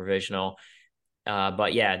that took a provisional.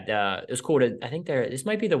 But yeah, it was cool to. I think this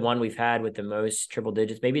might be the one we've had with the most triple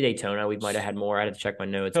digits. Maybe Daytona, we might have had more. I had to check my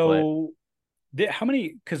notes, but So how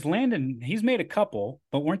many? Because Landon, he's made a couple,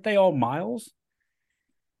 but weren't they all miles?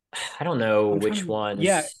 I don't know I'm trying which to.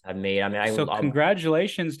 Yeah. ones I've made. I mean, So I'll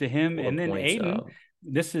congratulations to him, pull the and then points Aiden. up.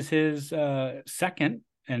 This is his second,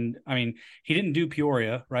 and I mean he didn't do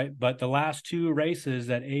Peoria, right? But the last two races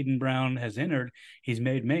that Aiden Brown has entered, he's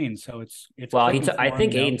made main, so it's Well, clicking I for him.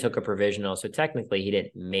 think Aiden took a provisional, so technically he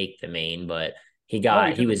didn't make the main, but Oh, he he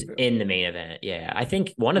took was a. in the main event. Yeah, I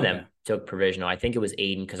think one of Okay. them took provisional. I think it was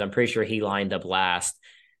Aiden because I'm pretty sure he lined up last.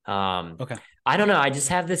 Okay. I don't know. I just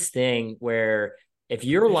have this thing where if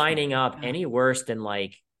you're Provisional. lining up Yeah. any worse than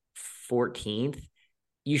like 14th,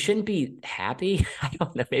 you shouldn't be happy. I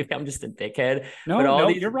don't know. Maybe I'm just a dickhead, but No, all no,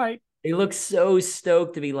 these you're right. they look so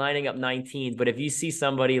stoked to be lining up 19th. But if you see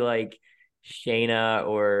somebody like Shayna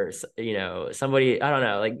or somebody, I don't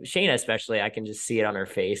know, like Shayna especially, I can just see it on her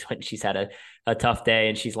face when she's had a tough day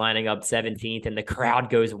and she's lining up 17th and the crowd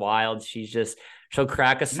goes wild. She'll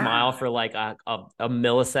crack a smile for like a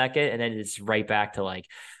millisecond and then it's right back to like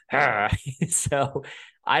so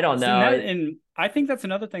I don't See, know. and I think that's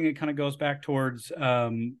another thing that kind of goes back towards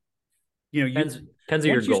you Depends what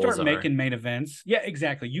your once you goals start are. making main events, yeah,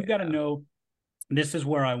 exactly. You got to Yeah. know this is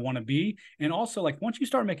where I want to be. And also, like, once you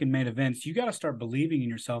start making main events, you got to start believing in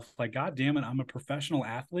yourself. Like, God damn it, I'm a professional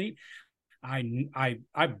athlete.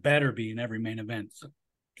 I better be in every main event.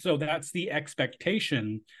 So that's the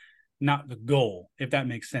expectation, not the goal, if that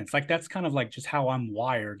makes sense. Like, that's kind of like just how I'm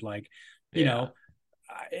wired. Like, you Yeah. know,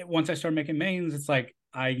 once I start making mains, it's like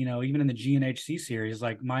even in the GNHC series,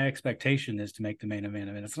 like my expectation is to make the main event.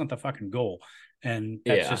 I mean, it's not the fucking goal, and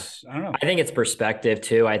that's Yeah. just I don't know. I think it's perspective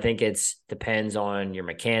too. I think it's depends on your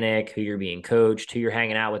mechanic, who you're being coached, who you're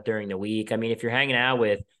hanging out with during the week. I mean, if you're hanging out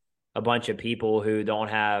with a bunch of people who don't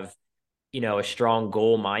have, a strong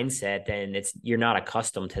goal mindset, then you're not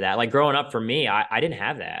accustomed to that. Like growing up for me, I didn't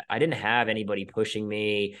have that. I didn't have anybody pushing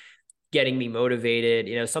me, getting me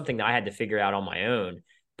motivated, something that I had to figure out on my own.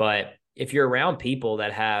 But if you're around people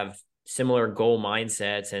that have similar goal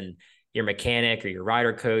mindsets and your mechanic or your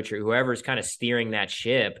rider coach or whoever's kind of steering that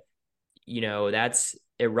ship, that's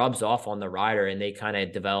it rubs off on the rider and they kind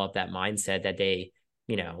of develop that mindset that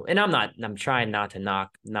and I'm trying not to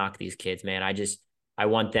knock these kids, man. I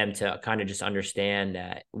want them to kind of just understand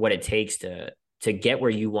that what it takes to get where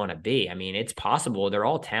you want to be. I mean, it's possible. They're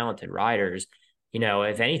all talented riders.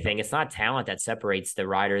 If anything, it's not talent that separates the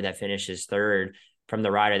rider that finishes third from the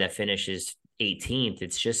rider that finishes 18th.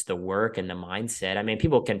 It's just the work and the mindset. I mean,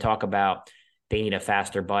 people can talk about they need a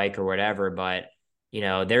faster bike or whatever, but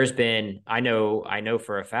I know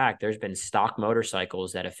for a fact there's been stock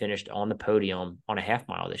motorcycles that have finished on the podium on a half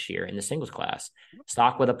mile this year in the singles class,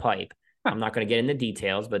 stock with a pipe. I'm not going to get into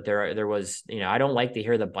details, but there was, I don't like to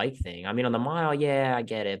hear the bike thing. I mean, on the mile, yeah, I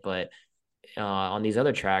get it, but on these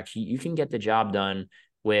other tracks, you can get the job done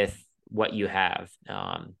with what you have.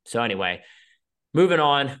 So anyway, moving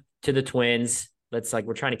on to the twins.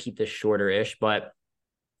 We're trying to keep this shorter ish, but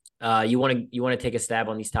you want to take a stab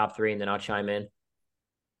on these top three and then I'll chime in.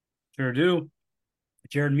 Sure do.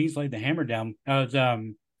 Jared Mees laid the hammer down. I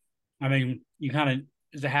mean, you kind of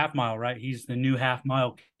is a half mile, right? He's the new half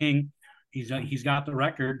mile king. He's got the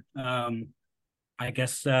record. I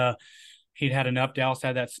guess he'd had enough. Dallas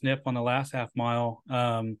had that sniff on the last half mile.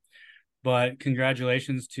 But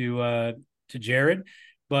congratulations to Jared.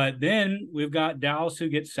 But then we've got Dallas who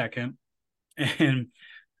gets second, and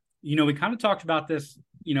we kind of talked about this,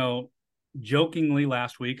 jokingly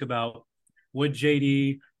last week about would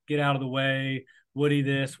JD get out of the way? Would he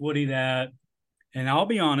this? Would he that? And I'll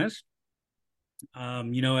be honest,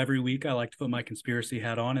 every week I like to put my conspiracy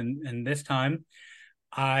hat on, and this time,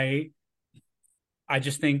 I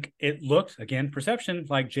just think it looked, again, perception,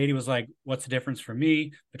 like JD was like, what's the difference for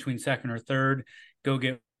me between second or third? Go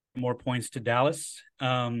get more points to Dallas.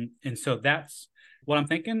 And so that's what I'm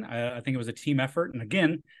thinking. I think it was a team effort. And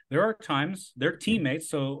again, there are times they're teammates,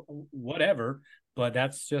 so whatever. But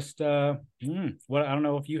that's just what I don't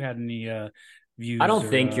know if you had any I views don't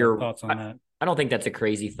think or you're. thoughts on that. I don't think that's a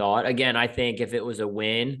crazy thought. Again, I think if it was a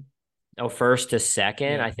win, first to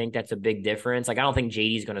second, Yeah. I think that's a big difference. Like I don't think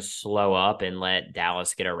JD's going to slow up and let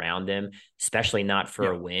Dallas get around him, especially not for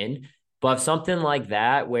Yeah. a win. But something like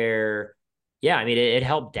that, where, yeah, I mean, it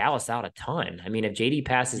helped Dallas out a ton. I mean, if JD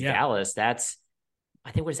passes Yeah. Dallas,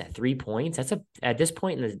 I think, what is that, 3 points? That's at this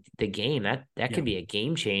point in the game, that Yeah. could be a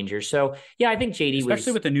game changer. So yeah, I think JD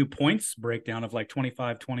Especially was, with the new points breakdown of like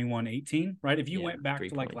 25, 21, 18, right? If you yeah, went back three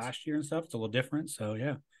to like points. last year and stuff, it's a little different. So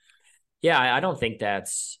yeah. Yeah, I don't think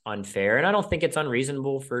that's unfair, and I don't think it's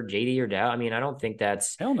unreasonable for JD or Dow. I mean, I don't think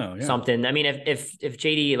that's Hell no. Yeah. something. I mean, if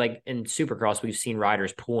JD, like in Supercross, we've seen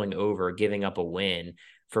riders pulling over, giving up a win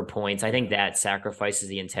for points. I think that sacrifices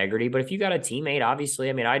the integrity. But if you got a teammate, obviously,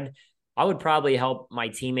 I mean, I would probably help my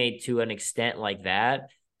teammate to an extent like that.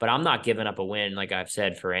 But I'm not giving up a win, like I've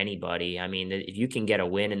said, for anybody. I mean, if you can get a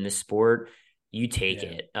win in this sport, you take Yeah.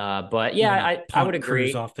 it. But You're yeah, going to I would punt Cruz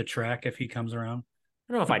agree. off the track if he comes around.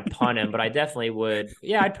 I don't know if I'd punt him, but I definitely would.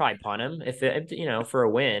 Yeah, I'd probably punt him for a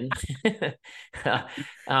win.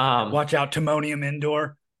 um, Watch out, Timonium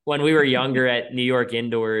Indoor. when we were younger at New York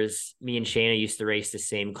Indoors, me and Shayna used to race the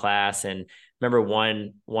same class. And remember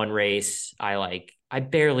one race, I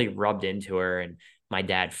barely rubbed into her, and my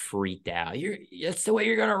dad freaked out. That's the way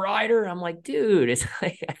you're gonna ride her. I'm like, dude, it's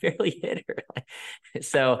like I barely hit her.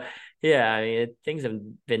 So yeah, I mean, things have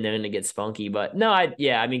been known to get spunky, but no,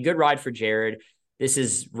 I mean, good ride for Jared. This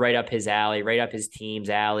is right up his alley, right up his team's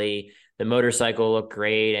alley. The motorcycle looked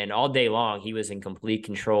great, and all day long he was in complete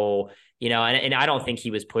control. And I don't think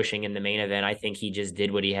he was pushing in the main event. I think he just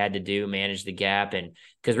did what he had to do, manage the gap. And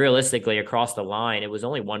because realistically, across the line, it was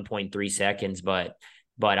only 1.3 seconds, but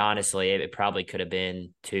honestly, it probably could have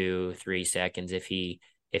been 2, 3 seconds if he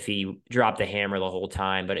dropped the hammer the whole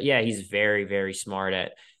time. But yeah, he's very, very smart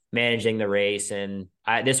at managing the race. And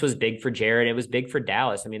this was big for Jared. It was big for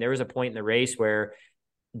Dallas. I mean, there was a point in the race where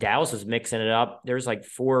Dallas was mixing it up. There was like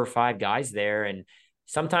 4 or 5 guys there, and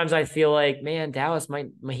sometimes I feel like, man, Dallas might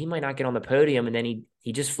not get on the podium, and then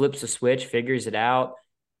he just flips the switch, figures it out,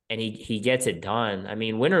 and he gets it done. I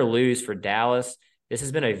mean, win or lose for Dallas, this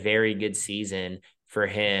has been a very good season for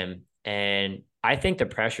him, and I think the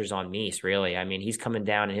pressure's on Meese, really. I mean, he's coming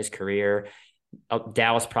down in his career.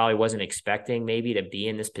 Dallas probably wasn't expecting maybe to be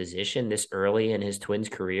in this position this early in his Twins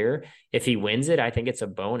career. If he wins it, I think it's a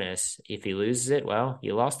bonus. If he loses it, well,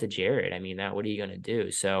 you lost to Jared. I mean, what are you going to do?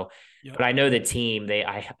 So, Yep. but I know the team,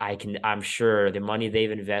 I'm sure the money they've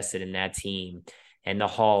invested in that team and the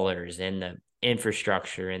haulers and the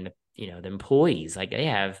infrastructure and the employees, like I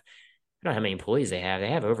don't know how many employees they have. They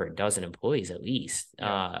have over a dozen employees at least.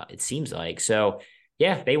 Yeah. It seems like. So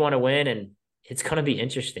yeah, they want to win, and it's going to be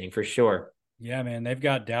interesting for sure. Yeah, man, they've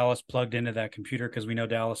got Dallas plugged into that computer because we know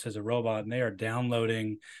Dallas is a robot, and they are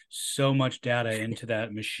downloading so much data into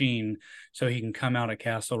that machine so he can come out at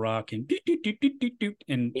Castle Rock and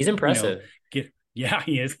and He's impressive. get. Yeah,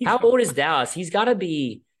 he is. How old is Dallas? He's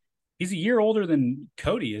a year older than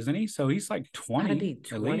Cody, isn't he? So he's like Got to 20 be at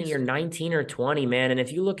 20 or least. 19 or 20, man. And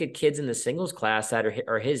if you look at kids in the singles class that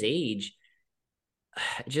are his age,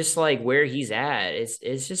 just like where he's at, it's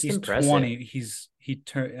just He's impressive. 20. He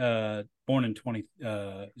turned born in 20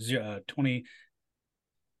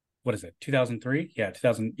 what is it? 2003? Yeah,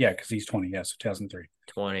 2000. Yeah, because he's 20. Yeah, so 2003.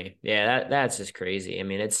 20. Yeah, that's just crazy. I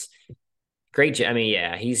mean, it's great. I mean,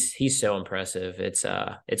 yeah, he's so impressive. It's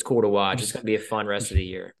cool to I'm watch. It's just gonna be a fun rest of the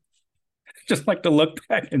year. just like to look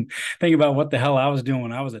back and think about what the hell I was doing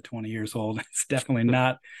when I was at 20 years old. It's definitely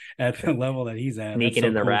not at the level that he's at. That's Sneaking so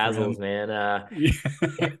in the cool for razzles, him. man.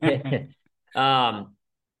 Yeah. Um,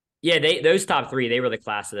 yeah, those top three, they were the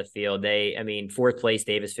class of the field. I mean, fourth place,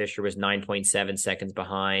 Davis Fisher was 9.7 seconds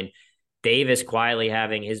behind. Davis quietly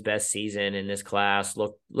having his best season in this class,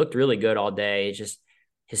 looked really good all day. It just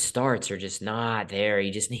his starts are just not there.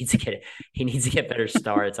 He just needs to get better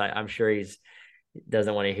starts. I'm sure he's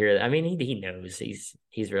doesn't want to hear that. I mean, he knows he's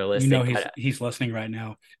realistic, but He's listening right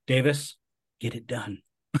now. Davis, get it done.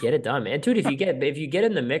 get it done, man. Dude, if you get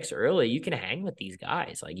in the mix early, you can hang with these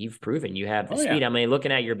guys. Like, you've proven you have the Oh speed. yeah. I mean,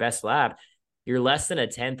 looking at your best lap, you're less than a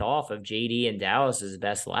tenth off of JD and Dallas's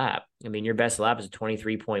best lap. I mean, your best lap is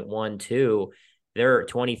 23.12. They're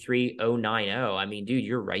 23.090. I mean, dude,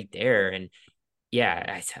 you're right there. And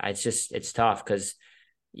yeah, it's tough because,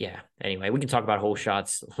 yeah. Anyway, we can talk about whole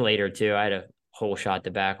shots later too. I had a whole shot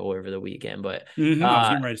debacle over the weekend, but I was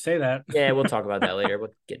getting ready to say that. yeah, we'll talk about that later.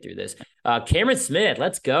 We'll get through this. Cameron Smith,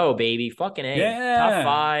 let's go, baby. Fucking A. Top Yeah,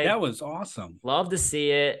 five. that was awesome. Love to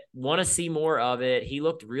see it. Want to see more of it. He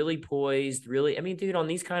looked really poised. Really, I mean, dude, on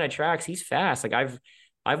these kind of tracks, he's fast. Like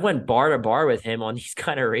I've went bar to bar with him on these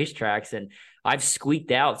kind of racetracks, and I've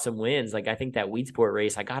squeaked out some wins. Like I think that Weedsport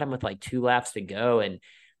race, I got him with like 2 laps to go, and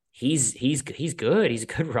he's good. He's a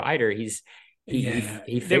good rider. Yeah,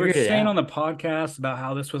 He they were figured it saying on out. the podcast about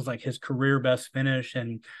how this was like his career best finish,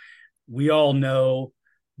 and we all know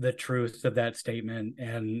the truth of that statement,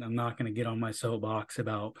 and I'm not going to get on my soapbox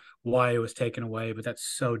about why it was taken away, but that's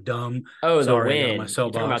so dumb. Oh, the Sorry, I got on my win. You're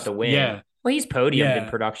talking about soapbox. the win. Yeah, Well, he's podiumed in yeah.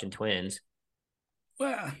 production twins.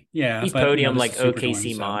 Well, yeah, He's but podium this like is Super OKC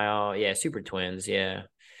Twins, Mile. Yeah, Super Twins. Yeah.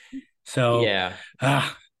 so Yeah.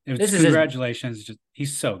 it was This is his congratulations. Just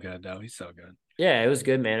he's so good though. He's so good. yeah, it was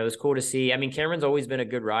good, man. It was cool to see. I mean, Cameron's always been a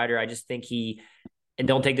good rider. I just think and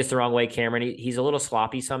don't take this the wrong way, Cameron, he's a little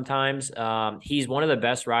sloppy sometimes. He's one of the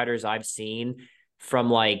best riders I've seen from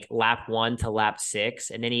like lap 1 to lap 6.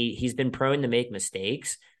 And then he's been prone to make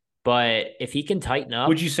mistakes. But if he can tighten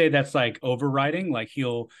Would up, you say that's like overriding? Like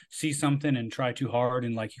he'll see something and try too hard,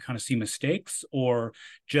 and like you kind of see mistakes, or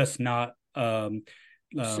just not so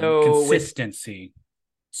with consistency?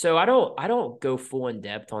 so I don't go full in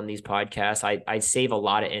depth on these podcasts. I save a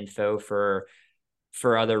lot of info for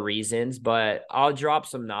other reasons, but I'll drop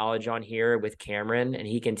some knowledge on here with Cameron and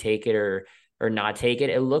he can take it or not take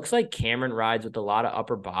it. It looks like Cameron rides with a lot of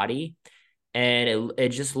upper body, and it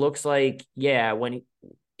just looks like, yeah, when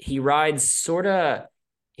he rides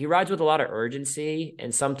he rides with a lot of urgency,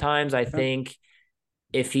 and sometimes I Okay. think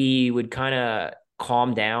if he would kind of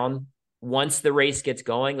calm down once the race gets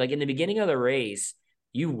going, like in the beginning of the race,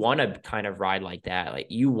 you want to kind of ride like that. Like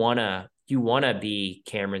you want to be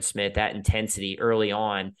Cameron Smith, that intensity early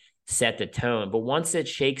on set the tone. But once it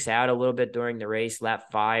shakes out a little bit during the race, lap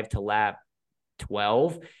 5 to lap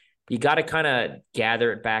 12, you got to kind of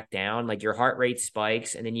gather it back down. Like your heart rate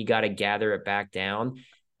spikes and then you got to gather it back down.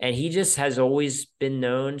 And he just has always been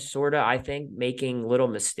known, sort of, I think, making little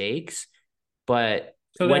mistakes. But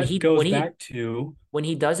So that goes back to when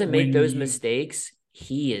he doesn't make when those you mistakes,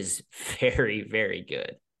 he is very, very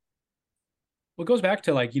good. well, it goes back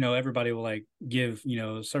to like, everybody will like give,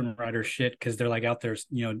 certain riders shit because they're like out there,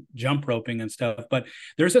 jump roping and stuff. But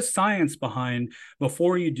there's a science behind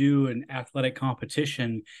before you do an athletic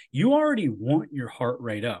competition, you already want your heart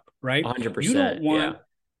rate up, right? You don't 100%. want Yeah.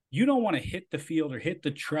 you don't want to hit the field or hit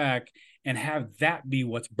the track and have that be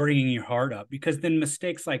what's bringing your heart up, because then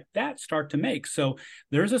mistakes like that start to make. So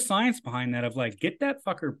there's a science behind that of like, get that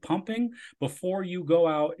fucker pumping before you go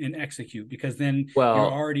out and execute, because then you're Well,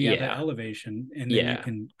 already at that yeah. elevation and then you Yeah.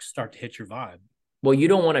 can start to hit your vibe. Well, you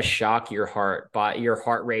don't want to shock your heart by your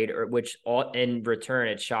heart rate, or which all in return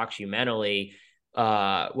it shocks you mentally.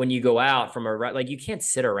 When you go out from like you can't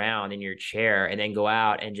sit around in your chair and then go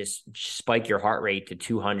out and just spike your heart rate to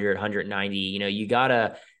 200, 190.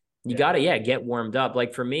 You gotta, yeah, get warmed up.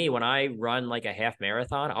 Like for me, when I run like a half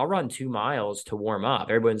marathon, I'll run 2 miles to warm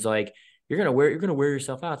up. Everyone's like, you're gonna wear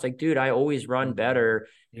yourself out. It's like, dude, I always run better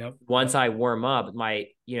Yep. once I warm up. My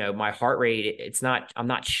heart rate, I'm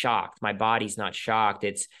not shocked. My body's not shocked.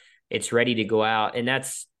 It's ready to go out. And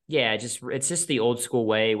that's, yeah, it's just the old school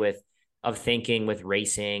way of thinking with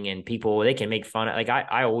racing, and people, they can make fun of, like,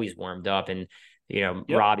 I always warmed up, and, Yep.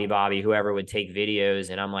 Robbie, Bobby, whoever would take videos.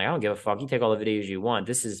 And I'm like, I don't give a fuck. You take all the videos you want.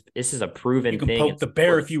 This is a You proven can thing in poke the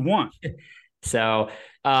bear if sports. you want. So,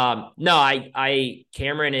 no,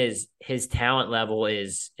 Cameron his talent level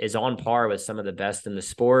is on par with some of the best in the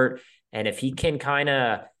sport. And if he can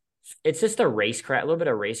it's just a little bit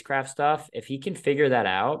of racecraft stuff. If he can figure that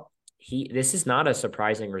out, this is not a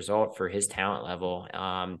surprising result for his talent level.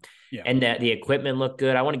 Yeah. And that the equipment looked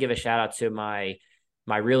good. I want to give a shout out to my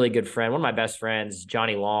really good friend, one of my best friends,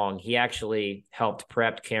 Johnny Long. He actually helped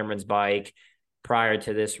prep Cameron's bike prior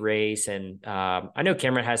to this race. And I know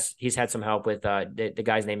Cameron he's had some help with the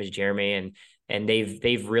guy's name is Jeremy, and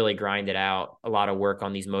they've really grinded out a lot of work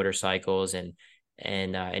on these motorcycles, and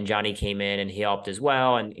Johnny came in and he helped as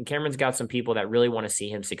well. And Cameron's got some people that really want to see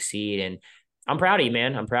him succeed. And I'm proud of you,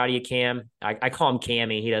 man. I'm proud of you, Cam. I call him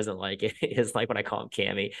Cammy. He doesn't like it. He doesn't like when I call him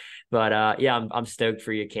Cammy. But yeah, I'm stoked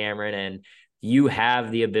for you, Cameron. And you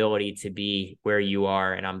have the ability to be where you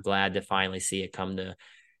are. And I'm glad to finally see it come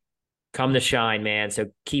to shine, man.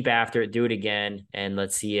 So keep after it, do it again, and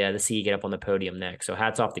let's see you get up on the podium next. So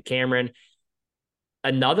hats off to Cameron.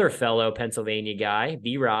 Another fellow Pennsylvania guy,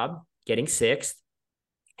 B Rob, getting sixth.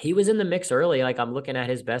 He was in the mix early. Like I'm looking at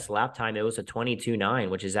his best lap time. It was a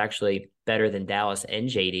 22.9, which is actually better than Dallas and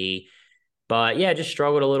JD. But yeah, just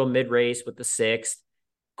struggled a little mid-race with the sixth.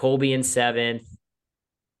 Colby in seventh.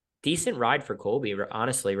 Decent ride for Colby,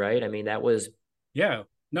 honestly, right? I mean, Yeah.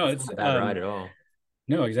 No, that's it's not a bad ride at all.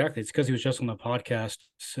 no, exactly. It's because he was just on the podcast.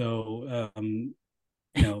 So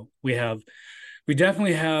we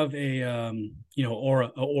definitely have a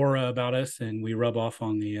aura about us, and we rub off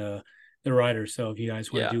on the riders. So if you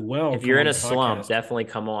guys want to Yeah. do well, If come you're on in the a slump, podcast. definitely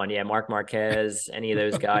come on. Yeah, Mark Marquez, any of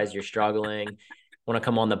those guys, you're struggling, want to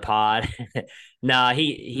come on the pod. Nah,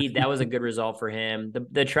 he that was a good result for him.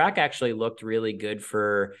 The track actually looked really good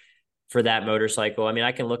for that motorcycle. I mean,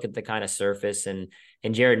 I can look at the kind of surface, and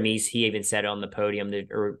Jared Meese, he even said it on the podium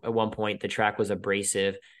that, or at one point the track was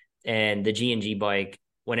abrasive, and the G&G bike,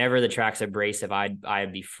 whenever the track's abrasive,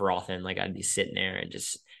 I'd be frothing, like I'd be sitting there and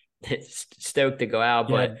just stoked to go out.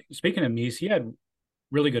 Yeah, But speaking of Meese, he had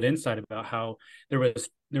really good insight about how there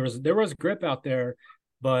was grip out there,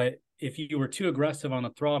 but if you were too aggressive on the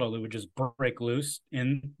throttle, it would just break loose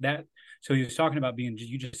in that. So he was talking about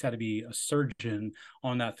you just had to be a surgeon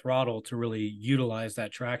on that throttle to really utilize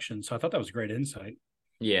that traction. So I thought that was great insight.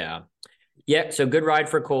 yeah. Yeah, so good ride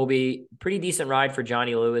for Colby. Pretty decent ride for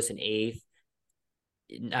Johnny Lewis in eighth.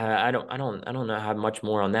 I don't know how much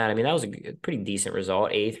more on that. I mean, that was a pretty decent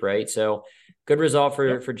result, eighth, right? So good result for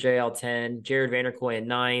Yep. for JL10. Jared Vanderkoy in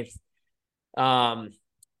ninth. Um,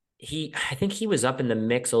 I think he was up in the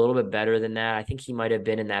mix a little bit better than that. I think he might have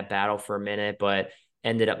been in that battle for a minute, but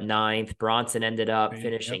ended up ninth. Bronson ended up Yep.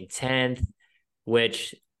 finishing 10th,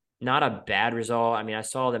 which not a bad result. I mean, I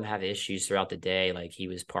saw them have issues throughout the day. Like he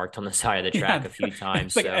was parked on the side of the track Yeah, a few times.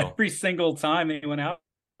 it's like So, every single time he went out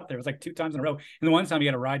there, it was like two times in a row. And the one time he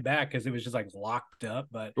had to ride back because it was just like locked up.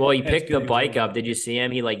 But well, he that's picked the because he was bike able up. to Did you get see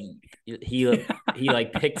him? He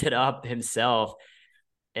like picked it up himself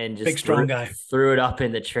and big just strong guy. threw it up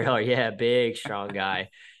in the trailer. Yeah, big strong guy.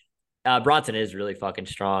 Bronson is really fucking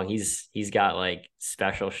strong. He's got like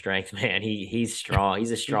special strength, man. He's strong.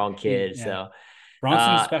 He's a strong kid. Yeah, So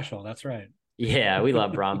Bronson's uh special. That's right. yeah, we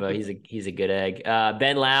love Brombo. He's a good egg.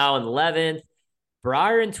 Ben Lau in 11th,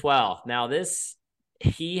 Breyer in 12th. Now this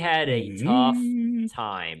he had a tough Mm-hmm.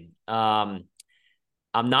 time.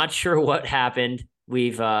 I'm not sure what happened. We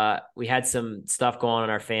had some stuff going on in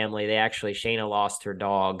our family. They actually Shayna lost her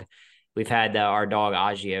dog. We've had our dog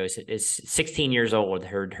Agios is 16 years old.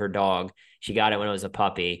 Her dog. She got it when it was a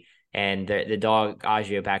puppy, and the dog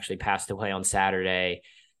Agio actually passed away on Saturday.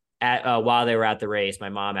 While they were at the race, my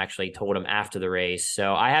mom actually told him after the race.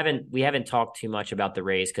 So we haven't talked too much about the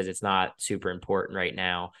race because it's not super important right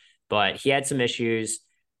now. But he had some issues.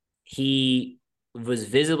 He was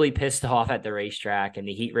visibly pissed off at the racetrack in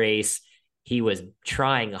the heat race. He was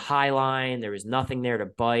trying a high line. There was nothing there to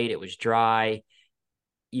bite. It was dry.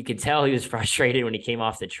 You could tell he was frustrated when he came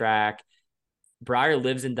off the track. Breyer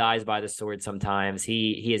lives and dies by the sword sometimes.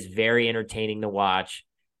 He is very entertaining to watch.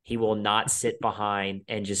 He will not sit behind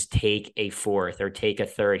and just take a fourth or take a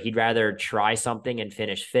third. He'd rather try something and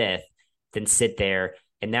finish fifth than sit there.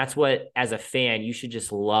 And that's what, as a fan, you should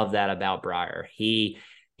just love that about Breyer. He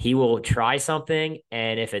will try something,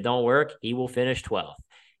 and if it don't work, he will finish 12th.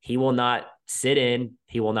 He will not sit in.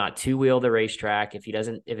 He will not two wheel the racetrack. If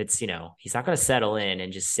it's, he's not going to settle in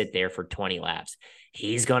and just sit there for 20 laps.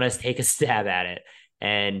 He's going to take a stab at it.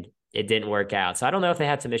 And it didn't work out. So I don't know if they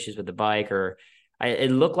had some issues with the bike, or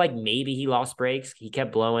it looked like maybe he lost brakes. He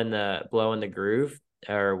kept blowing the groove,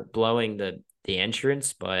 or blowing the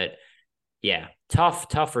entrance. But yeah,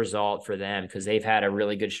 tough result for them because they've had a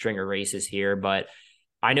really good string of races here. But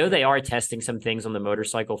I know they are testing some things on the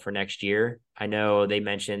motorcycle for next year. I know they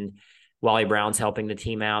mentioned Wally Brown's helping the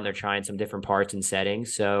team out, and they're trying some different parts and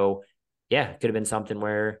settings. So yeah, it could have been something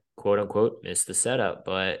where quote unquote missed the setup,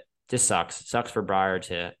 but just sucks for Breyer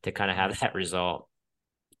to kind of have that result.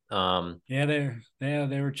 Yeah,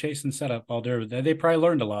 they were chasing setup all day. They probably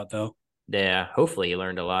learned a lot though. Yeah, hopefully he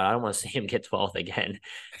learned a lot. I don't want to see him get 12th again.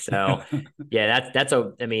 So yeah,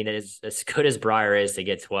 I mean, as good as Breyer is to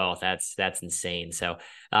get 12th, that's insane. So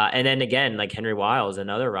and then again, like Henry Wiles,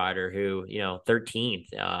 another rider who,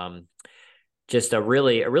 13th. Just a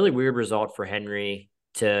really weird result for Henry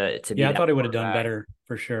to be Yeah, I that thought he would far have done back. better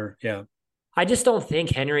for sure. Yeah. I just don't think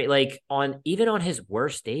Henry, like even on his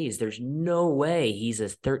worst days, there's no way he's a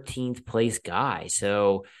 13th place guy.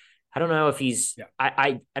 So I don't know if he's Yeah.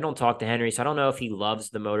 I don't talk to Henry, so I don't know if he loves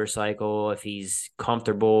the motorcycle, if he's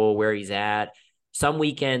comfortable where he's at. Some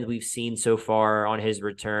weekends we've seen so far on his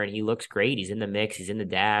return, he looks great. He's in the mix, he's in the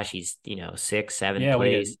dash, he's sixth, seventh Yeah, what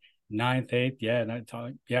do you place. ninth, eighth? Yeah,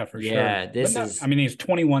 yeah, for sure. Yeah, But this not, I is mean, he's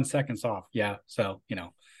 21 seconds off. Yeah. So,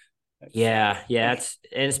 that's yeah, it's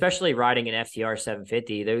and especially riding an FTR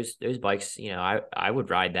 750, those bikes, I would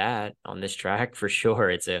ride that on this track for sure.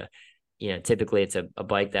 It's typically it's a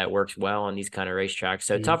bike that works well on these kind of racetracks.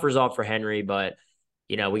 So Mhm. tough result for Henry, but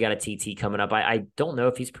we got a TT coming up. I don't know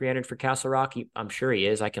if he's pre-entered for Castle Rock. I'm sure he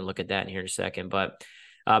is. I can look at that in here in a second. But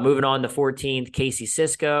moving on to 14th, Casey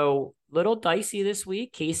Cisco, little dicey this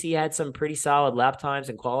week. Casey had some pretty solid lap times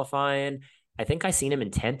in qualifying. I think I seen him in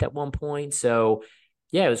 10th at one point. So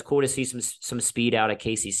yeah, it was cool to see some speed out of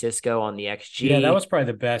Casey Cisco on the Yeah, that XG. was probably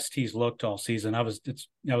the best he's looked all season. I was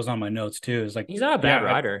on my notes too. It's like, He's not a bad yeah,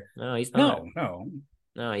 rider. No, he's not. no.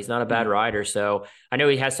 No, he's not a bad Yeah. rider. So I know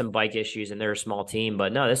he has some bike issues and they're a small team,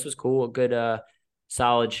 but no, this was cool. A good,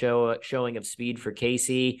 solid showing of speed for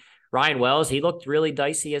Casey. Ryan Wells, he looked really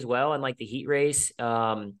dicey as well in like the heat race.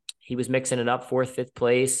 He was mixing it up, fourth, fifth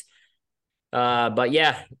place. But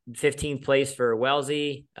yeah, 15th place for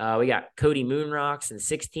Wellesley. We got Cody Moonrocks in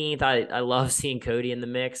 16th. I love seeing Cody in the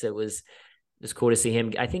mix. It was cool to see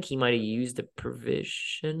him. I think he might have used the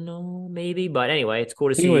provisional, maybe. But anyway, it's cool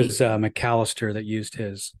to I think it see. was McAllister that used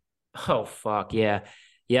his. Oh fuck yeah,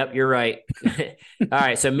 yep, you're right. All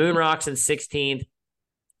right, so Moonrocks in 16th.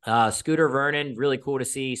 Scooter Vernon, really cool to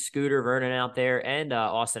see Scooter Vernon out there, and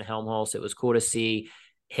Austin Helmholtz. It was cool to see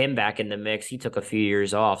him back in the mix. He took a few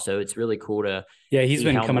years off, so it's really cool to Yeah, he's see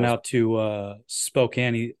been coming Helmholtz. out to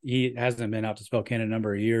Spokane. He hasn't been out to Spokane in a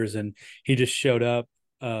number of years, and he just showed up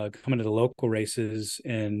coming to the local races,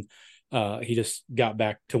 and he just got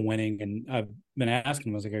back to winning. And I've been asking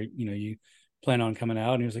him, I was like, you plan on coming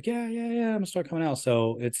out? And he was like, yeah, I'm gonna start coming out.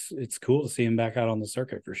 So it's cool to see him back out on the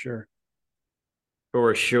circuit for sure.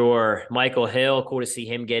 For sure. Michael Hill, cool to see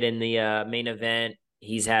him get in the main event.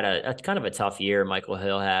 He's had a kind of a tough year, Michael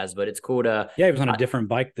Hill has, but it's cool to. Yeah, he was on a Uh, different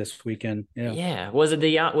bike this weekend. Yeah. yeah, was it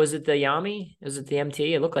the Yami? Was it the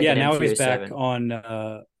MT? It looked like Yeah, an now he's back MT-07.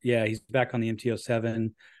 on he's back on the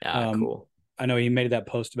MT-07. Ah, Um cool. I know he made that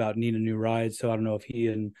post about needing a new ride, so I don't know if he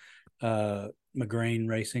and McGrain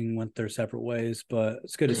Racing went their separate ways, but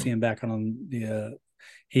it's good to see him back on the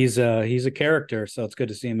he's a character, so it's good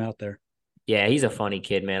to see him out there. Yeah, he's a funny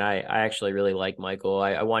kid, man. I actually really like Michael.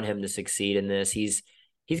 I want him to succeed in this. He's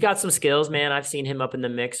got some skills, man. I've seen him up in the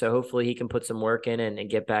mix, so hopefully he can put some work in and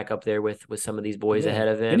get back up there with some of these boys Yeah. ahead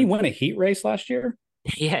of Didn't he him. win a heat race last year?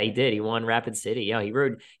 Yeah, he did. He won Rapid City. Yeah,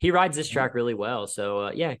 he rides this Yeah. track really well.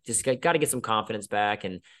 So yeah, just got to get some confidence back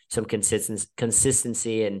and some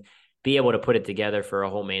consistency and be able to put it together for a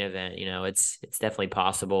whole main event. It's definitely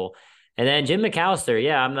possible. And then Jim McAllister,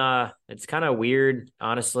 yeah, it's kind of weird,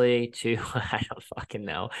 honestly, to I don't fucking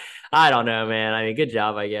know. I don't know, man. I mean, good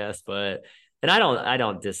job, I guess, but and I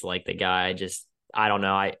don't dislike the guy. I don't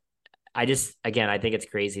know. I just again I think it's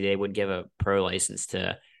crazy they would give a pro license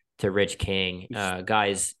to Rich King,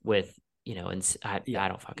 guys with and Yeah. I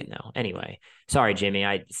don't fucking know. Anyway, sorry, Jimmy.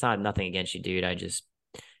 It's not nothing against you, dude. I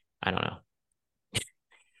don't know.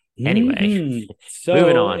 Anyway, moving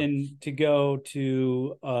So, on. and to go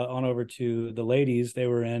to on over to the ladies, they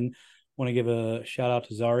were in. Want to give a shout out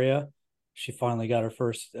to Zaria. She finally got her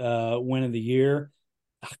first win of the year.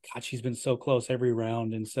 Oh, God, she's been so close every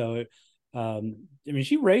round, and so I mean,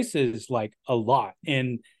 she races like a lot,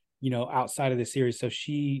 and outside of the series, so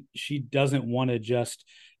she doesn't want to just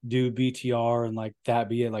do BTR and like that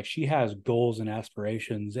be it. Like she has goals and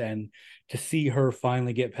aspirations, and to see her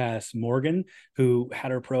finally get past Morgan, who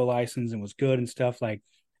had her pro license and was good and stuff, like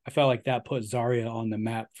I felt like that put Zaria on the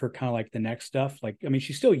map for kind of like the next stuff. Like, I mean,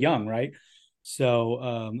 she's still young, right? So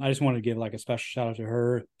I just wanted to give like a special shout out to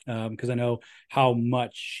her because I know how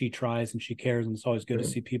much she tries and she cares, and it's always good to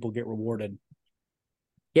see people get rewarded.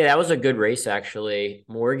 Yeah, that was a good race actually.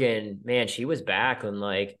 Morgan, man, she was back on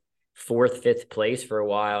like fourth, fifth place for a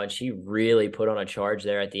while, and she really put on a charge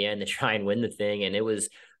there at the end to try and win the thing. And it was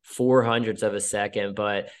 400ths of a second.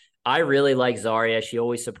 But I really like Zaria. She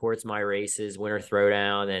always supports my races, Winter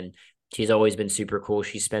Throwdown, and she's always been super cool.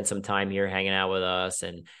 She spent some time here hanging out with us,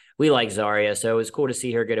 and we like Zaria. So it was cool to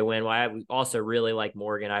see her get a win. Well, I also really like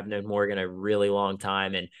Morgan. I've known Morgan a really long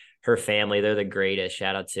time, and her family, they're the greatest.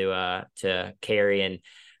 Shout out to Carrie and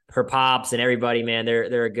her pops and everybody, man.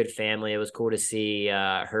 They're a good family. It was cool to see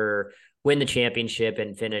her win the championship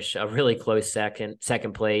and finish a really close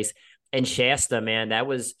second place. And Shasta, man, that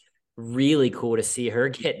was really cool to see her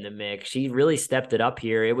get in the mix. She really stepped it up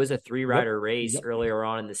here. It was a three Yep. rider race Yep. earlier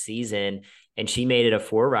on in the season, and she made it a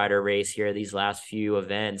four rider race here these last few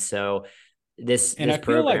events. So this And this I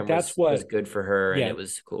feel like program that's was what, good for her, and yeah, it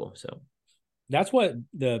was cool. So that's what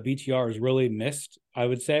the BTR has really missed, I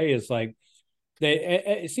would say, is like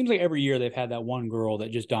it seems like every year they've had that one girl that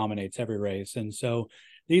just dominates every race. And so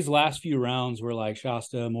these last few rounds were like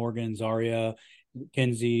Shasta, Morgan, Zaria,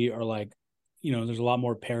 Kenzie are like, there's a lot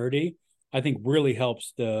more parity. I think really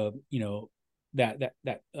helps the, that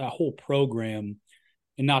whole program.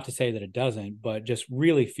 And not to say that it doesn't, but just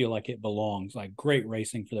really feel like it belongs, like great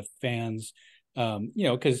racing for the fans.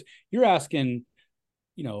 Because you're asking,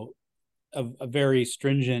 you know, a very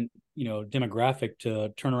stringent, demographic to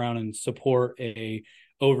turn around and support a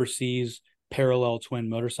overseas parallel twin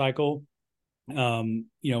motorcycle. And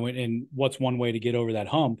what's one way to get over that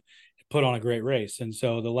hump? Put on a great race. And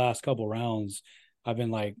so the last couple rounds, I've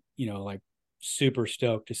been like, like super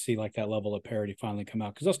stoked to see like that level of parity finally come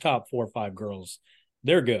out because those top 4 or 5 girls,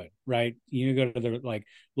 they're good, right? You go to the like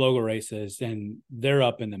logo races and they're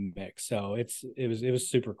up in the mix. So it was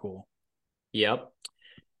super cool. Yep.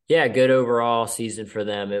 Yeah, good overall season for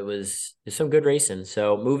them. It's some good racing.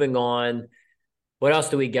 So moving on, what else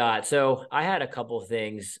do we got? So I had a couple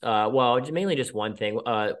things. Well, mainly just one thing.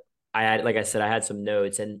 I had, like I said, I had some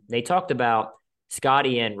notes, and they talked about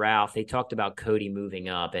Scotty and Ralph. They talked about Cody moving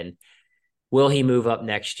up, and will he move up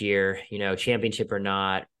next year? Championship or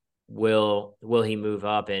not? Will he move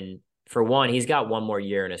up? And for one, he's got one more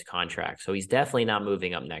year in his contract, so he's definitely not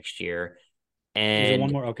moving up next year. Is it one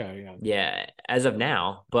And more? Okay, yeah. yeah, as of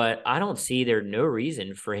now, but I don't see there no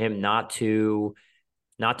reason for him not to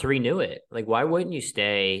renew it. Like, why wouldn't you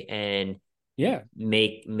stay and Yeah.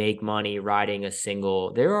 make money riding a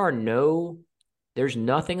single? There's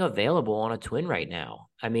nothing available on a twin right now.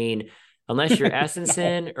 I mean, unless you're No.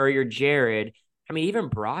 Essenson or you're Jared. I mean, even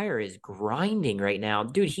Breyer is grinding right now.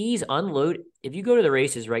 Dude, he's unload. If you go to the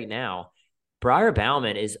races right now, Breyer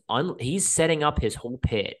Bauman he's setting up his whole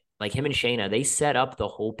pit. Like him and Shayna, they set up the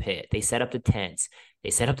whole pit. They set up the tents.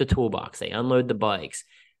 They set up the toolbox. They unload the bikes.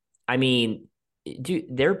 I mean, dude,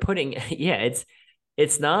 they're putting yeah,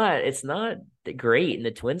 it's not great in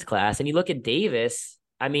the twins class. And you look at Davis,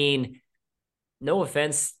 I mean, no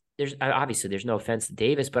offense, there's no offense to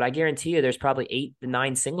Davis, but I guarantee you there's probably 8 to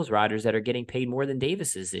 9 singles riders that are getting paid more than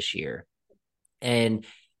Davis is this year. And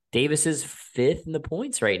Davis is fifth in the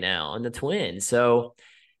points right now in the twins. So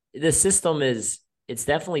the system it's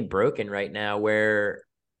definitely broken right now where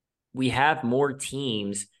we have more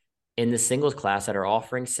teams in the singles class that are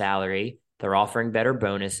offering salary, they're offering better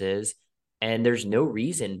bonuses, and there's no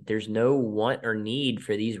reason, there's no want or need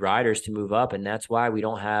for these riders to move up. And that's why we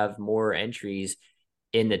don't have more entries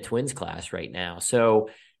in the twins class right now. So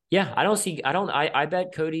yeah, I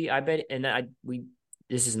bet Cody, I bet, and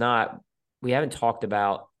this is not, we haven't talked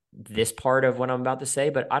about this part of what I'm about to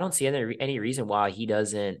say, but I don't see any reason why he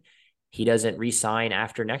doesn't re-sign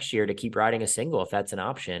after next year to keep riding a single if that's an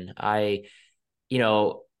option. You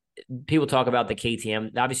know, People talk about the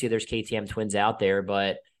KTM. Obviously, there's KTM twins out there,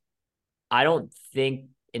 but I don't think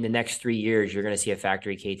in the next 3 years you're going to see a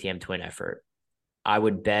factory KTM twin effort. I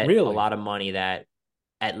would bet a Really? lot of money that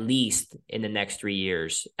at least in the next 3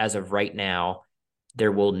 years, as of right now,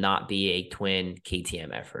 there will not be a twin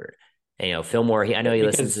KTM effort. And, Fillmore, I know he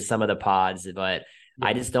listens to Because some of the pods, but I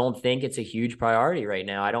yeah. just don't think it's a huge priority right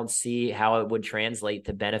now. I don't see how it would translate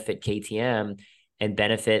to benefit KTM and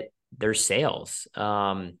benefit their sales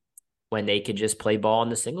when they could just play ball in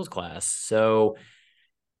the singles class. So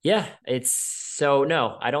yeah, it's so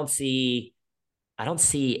no, I don't see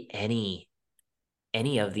any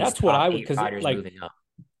of these That's what top I would, eight because riders like, moving up.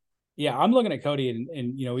 yeah, I'm looking at Cody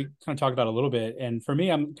and we kind of talked about it a little bit. And for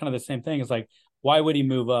me, I'm kind of the same thing. It's like, why would he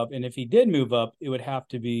move up? And if he did move up, it would have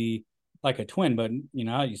to be like a twin. But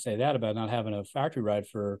you say that about not having a factory ride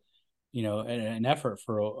for, an effort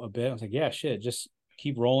for a bit. I was like, yeah, shit, just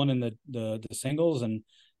keep rolling in the singles and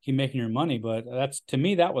keep making your money. But that's, to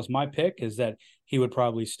me, that was my pick, is that he would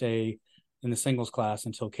probably stay in the singles class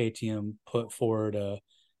until KTM put forward a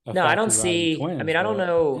No, I don't factory ride in the see. I twins. mean, I don't But know.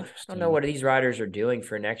 I don't know interesting. what these riders are doing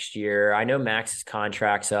for next year. I know Max's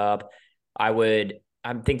contract's up. I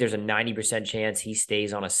think there's a 90% chance he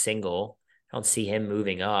stays on a single. I don't see him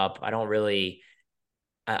moving up. I don't really.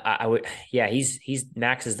 I would. Yeah, he's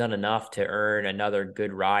Max has done enough to earn another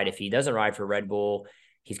good ride. If he doesn't ride for Red Bull,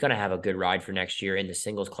 he's going to have a good ride for next year in the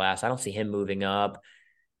singles class. I don't see him moving up.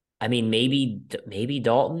 I mean, maybe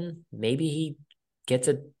Dalton. Maybe he gets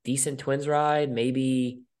a decent twins ride.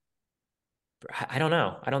 Maybe I don't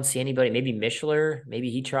know. I don't see anybody. Maybe Mishler.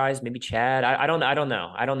 Maybe he tries. Maybe Chad. I don't. I don't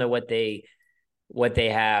know. I don't know what they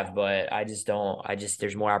have, but I just don't.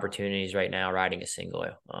 There's more opportunities right now riding a single.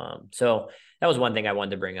 So that was one thing I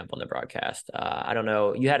wanted to bring up on the broadcast. I don't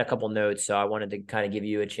know. You had a couple notes, so I wanted to kind of give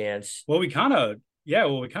you a chance. Well, we kind of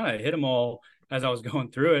hit them all as I was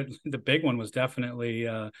going through it. The big one was definitely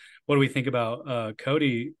what do we think about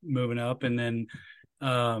Cody moving up, and then,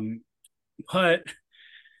 um, but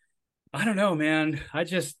I don't know, man. I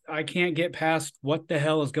can't get past what the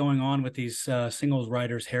hell is going on with these singles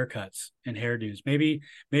riders' haircuts and hairdos.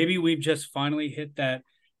 Maybe we've just finally hit that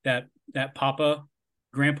Papa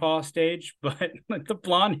grandpa stage, but like the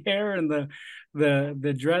blonde hair and the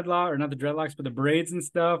dreadlock, or not the dreadlocks, but the braids and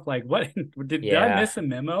stuff. Like, what did I Yeah, miss a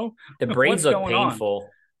memo? the braids What's look going on? painful.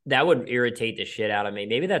 That would irritate the shit out of me.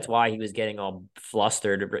 Maybe that's why he was getting all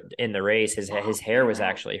flustered in the race. His hair was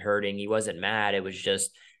actually hurting. He wasn't mad. It was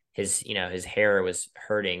just his hair was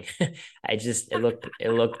hurting. It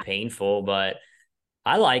looked painful, but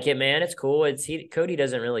I like it, man. It's cool. Cody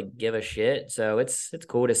doesn't really give a shit, so it's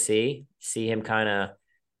cool to see him kind of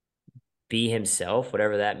be himself,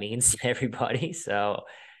 whatever that means to everybody. So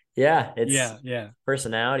yeah, it's Yeah, yeah.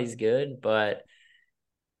 personality's good, but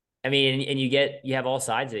I mean, and you have all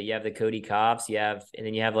sides of it. You have the Cody Cops, and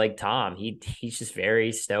then you have like Tom. He's just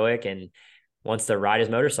very stoic and wants to ride his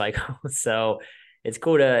motorcycle. So it's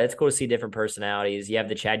cool to see different personalities. You have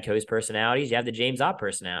the Chad Coast personalities, you have the James Ott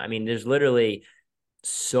personality. I mean, there's literally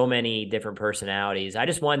so many different personalities. I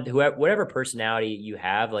just want whatever personality you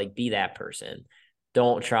have, like be that person.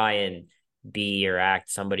 Don't try and be or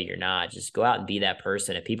act somebody you're not. Just go out and be that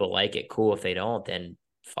person. If people like it, cool. If they don't, then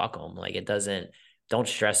fuck them. Like it doesn't. Don't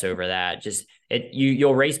stress over that. Just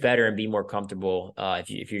you'll race better and be more comfortable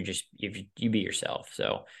if you be yourself.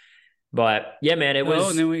 So, but yeah, man, No,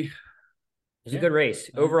 and then it was a yeah, good race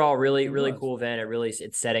no, overall. Really, it really was. cool event.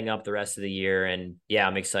 It's setting up the rest of the year, and yeah,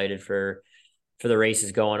 I'm excited for the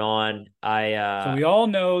races going on. So we all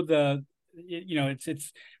know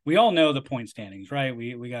it's we all know the point standings, right?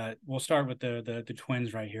 We'll start with the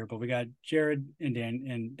twins right here, but we got Jared and Dan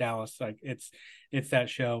and Dallas. Like it's that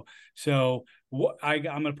show. So I'm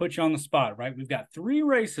going to put you on the spot, right? We've got 3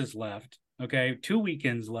 races left. Okay, 2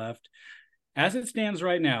 weekends left. As it stands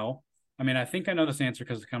right now, I mean, I think I know this answer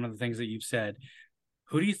because of kind of the things that you've said.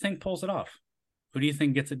 Who do you think pulls it off? Who do you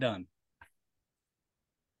think gets it done?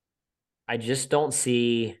 I just don't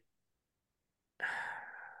see.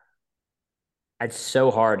 It's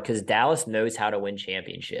so hard because Dallas knows how to win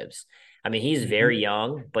championships. I mean, he's very Mm-hmm.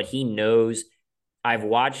 young, but he knows. I've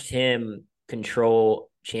watched him control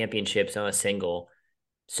championships on a single.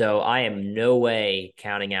 So I am no way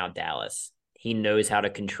counting out Dallas. He knows how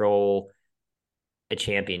to control a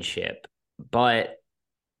championship, but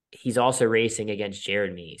he's also racing against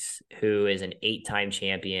Jared Meese, who is an 8-time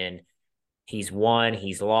champion. He's won,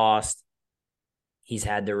 he's lost, he's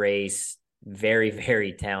had to race very,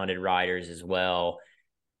 very talented riders as well.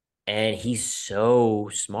 And he's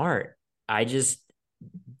so smart. I just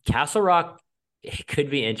Castle Rock, it could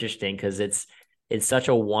be interesting because it's such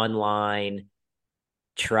a one line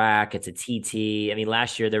track. It's a TT. I mean,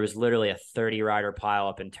 last year there was literally a 30 rider pile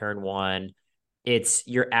up in turn one.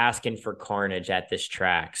 You're asking for carnage at this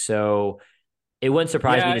track. So it wouldn't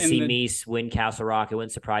surprise Yeah, me to and see the Meese win Castle Rock. It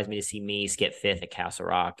wouldn't surprise me to see Meese get fifth at Castle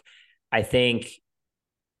Rock. I think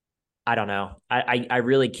I don't know. I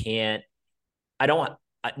really can't. I don't.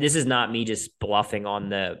 This is not me just bluffing on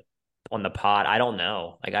the pot. I don't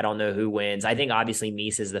know. Like I don't know who wins. I think obviously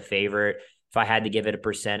Meese is the favorite. If I had to give it a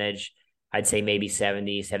percentage, I'd say maybe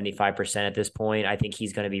 75% at this point. I think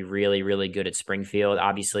he's going to be really, really good at Springfield.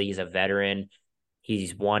 Obviously, he's a veteran.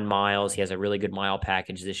 He's won miles. He has a really good mile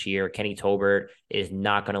package this year. Kenny Tolbert is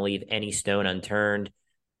not going to leave any stone unturned.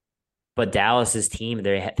 But Dallas's team,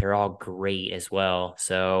 they're all great as well.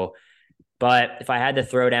 So, but if I had to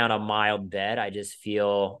throw down a mild bet, I just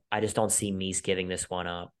don't see Meese giving this one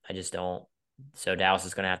up. I just don't. So Dallas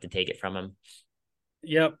is going to have to take it from him.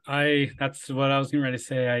 Yep, I that's what I was getting ready to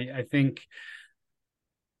say. I think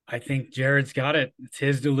Jared's got it. It's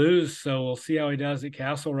his to lose, so we'll see how he does at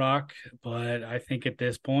Castle Rock. But I think at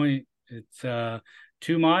this point, it's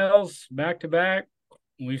 2 miles back to back.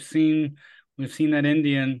 We've seen we've seen that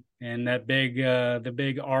Indian and that big the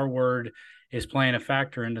big R word is playing a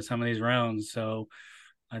factor into some of these rounds. So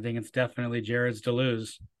I think it's definitely Jared's to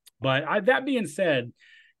lose. But that being said,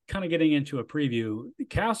 kind of getting into a preview,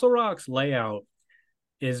 Castle Rock's layout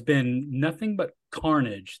has been nothing but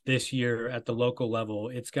carnage this year at the local level.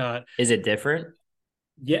 It's got, Is it different?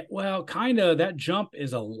 yeah, well, kind of that jump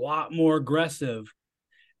is a lot more aggressive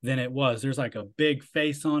than it was. There's like a big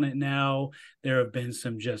face on it now. There have been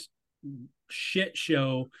some just shit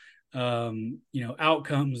show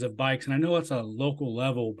outcomes of bikes. And I know it's a local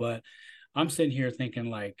level, but I'm sitting here thinking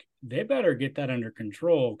like they better get that under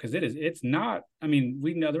control because it's not. I mean,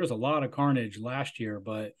 we know there was a lot of carnage last year,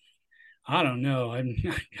 but I don't know.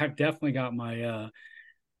 I've definitely got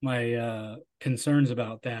my concerns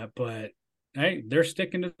about that, but hey, they're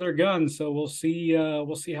sticking to their guns, so we'll see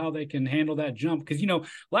how they can handle that jump. Because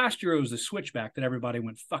last year it was a switchback that everybody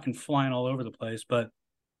went fucking flying all over the place, but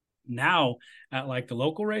now at like the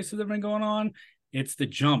local races that have been going on, it's the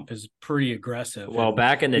jump is pretty aggressive, Well, and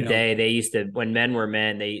back in the day, they used to when men were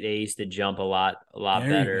men, they used to jump a lot there you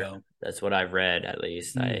better. go. That's what I've read, at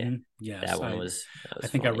least. I Yes, that one I was that I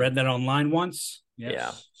was think I funny. read that online once. Yeah,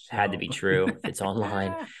 Yes, had to so be true if it's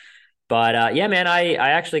online. But yeah, man, I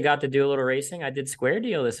actually got to do a little racing. I did Square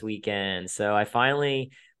Deal this weekend, so I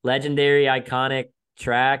finally legendary iconic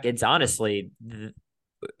track. It's honestly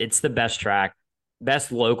it's the best track,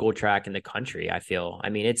 best local track in the country. I feel. I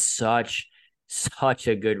mean, it's such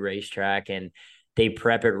a good racetrack, and they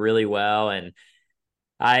prep it really well. And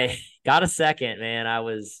I got a second, man. I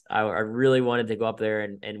really wanted to go up there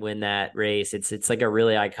and win that race. It's like a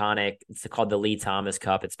really iconic, it's called the Lee Thomas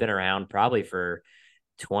Cup. It's been around probably for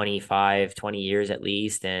 25, 20 years at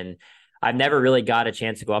least. And I've never really got a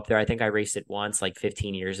chance to go up there. I think I raced it once like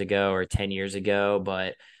 15 years ago or 10 years ago,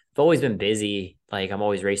 but I've always been busy. Like I'm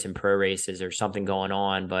always racing pro races or something going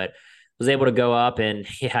on, but was able to go up and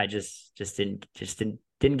yeah, I just didn't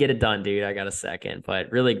get it done, dude. I got a second,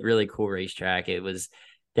 but really, really cool racetrack. It was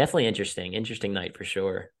definitely interesting night for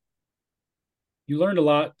sure. You learned a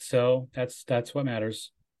lot, so that's what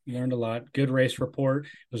matters. You learned a lot. Good race report.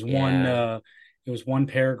 Yeah. It was one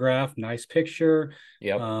paragraph, nice picture,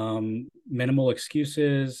 Yep. minimal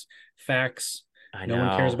excuses, facts. I No one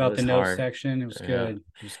cares know it about the was notes hard. section. It was Yeah. good.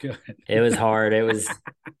 It was good. It was hard.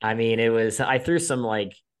 I mean, I threw some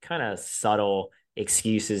like kind of subtle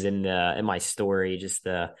excuses in my story. Just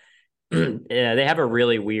yeah, they have a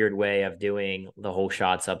really weird way of doing the whole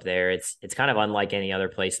shots up there. It's kind of unlike any other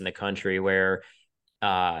place in the country where,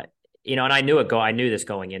 uh, and I knew this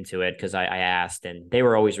going into it because I asked and they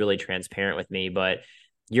were always really transparent with me, but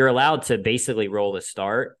you're allowed to basically roll the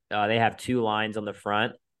start. They have two lines on the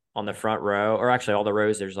front row, or actually all the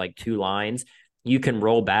rows, there's like two lines. You can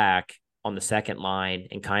roll back on the second line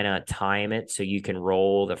and kind of time it so you can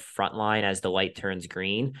roll the front line as the light turns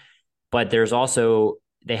green. But there's also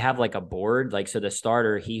they have like a board, like so the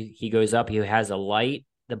starter he goes up, he has a light,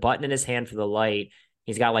 the button in his hand for the light.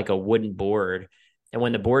 He's got like a wooden board, and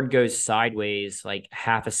when the board goes sideways, like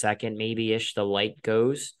half a second maybe ish, the light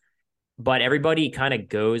goes. But everybody kind of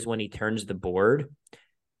goes when he turns the board.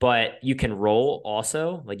 But you can roll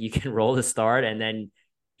also, like you can roll the start, and then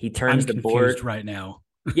he I'm turns the confused board. right now.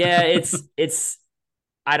 Yeah, it's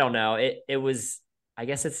I don't know. It was I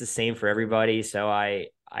guess it's the same for everybody. So I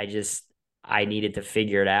needed to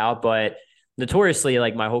figure it out. But notoriously,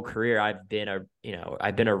 like my whole career, I've been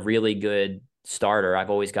a really good starter. I've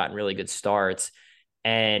always gotten really good starts.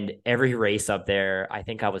 And every race up there, I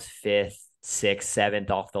think I was fifth, sixth, seventh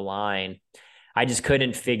off the line. I just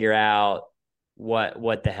couldn't figure out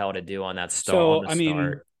what the hell to do on that start on So, the I mean,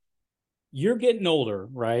 start. you're getting older,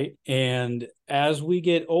 right? And as we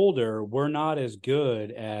get older, we're not as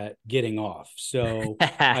good at getting off. So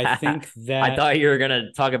I think I that thought you were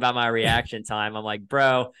gonna talk about my reaction time. I'm like,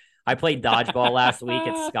 bro, I played dodgeball last week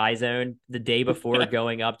at Sky Zone the day before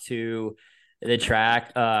going up to the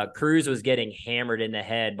track. Cruz was getting hammered in the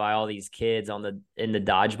head by all these kids in the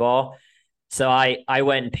dodgeball. So I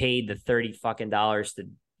went and paid the 30 fucking dollars to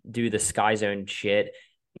do the Sky Zone shit.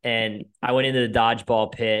 And I went into the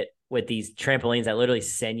dodgeball pit with these trampolines that literally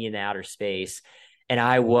send you in outer space. And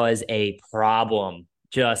I was a problem,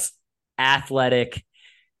 just athletic,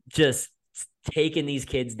 just taking these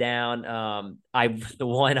kids down. The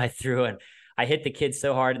one I threw and I hit the kid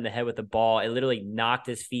so hard in the head with the ball, it literally knocked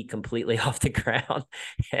his feet completely off the ground.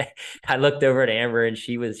 I looked over at Amber and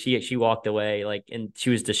she walked away like and she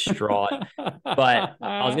was distraught. But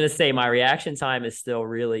I was gonna say my reaction time is still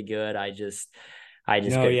really good. I just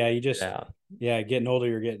no, couldn't yeah, figure it out. yeah, getting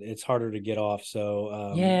older, it's harder to get off.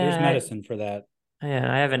 So there's Yeah, medicine for that.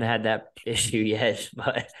 yeah, I haven't had that issue yet,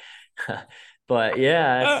 but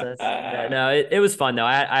yeah, that's yeah, no, it was fun though.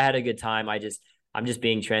 I had a good time. I'm just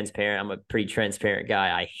being transparent. I'm a pretty transparent guy.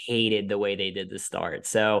 I hated the way they did the start.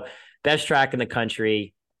 So best track in the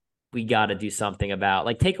country, we got to do something about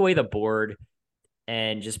like take away the board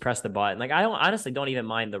and just press the button. Like I don't honestly don't even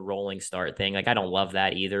mind the rolling start thing. Like I don't love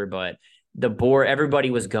that either, but the board, everybody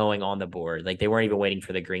was going on the board. Like they weren't even waiting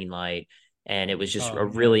for the green light. And it was just a Oh yeah.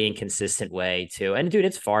 really inconsistent way to, and dude,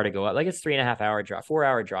 it's far to go up. Like it's 3.5 hour drive, 4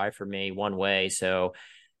 hour drive for me one way. So,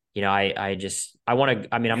 I want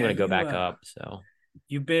to, I mean, I'm Yeah, going to go back up. So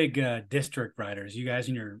you big district riders, you guys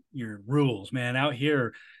and your rules, man. Out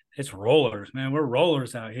here, it's rollers, man. We're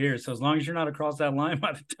rollers out here. So as long as you're not across that line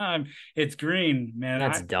by the time it's green, man,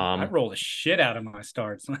 that's I dumb. roll the shit out of my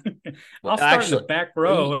starts. Well, I'll start in the actually, back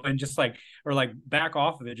row and just like or like back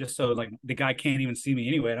off of it just so like the guy can't even see me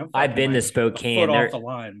anyway. And I'm I've fucking been to like a foot Spokane. off the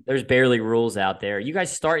line. There's barely rules out there. You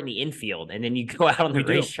guys start in the infield and then you go out on the We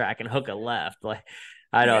do. racetrack and hook a left. Like,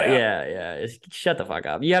 I don't, Yeah. yeah, yeah. Shut the fuck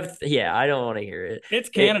up. Yeah, I don't want to hear it. It's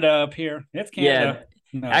It, Canada up here. It's yeah. Canada.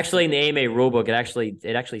 No. Actually, in the AMA rulebook,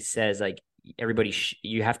 it actually says like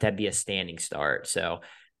you have to be a standing start. So, I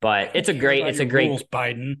but don't care about it's a your great, rules,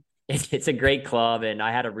 Biden. it's a great club, and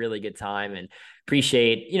I had a really good time and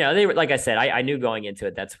appreciate. They were like I said, I knew going into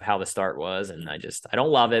it that's how the start was, and I don't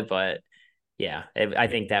love it, but yeah, I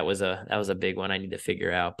think that was a big one I need to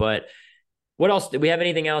figure out. But what else? Do we have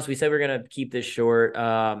anything else? We said we're gonna keep this short.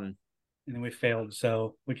 And then we failed.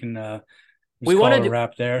 So we can We Just want call to it a do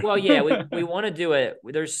wrap there. well, yeah, we want to do it.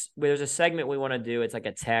 There's a segment we want to do. It's like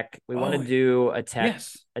a tech. We want to Oh, do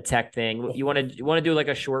yes. a tech thing. You want to do like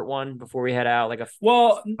a short one before we head out, like a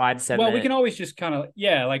Well, 5 to 7 well, we minute can always just kind of,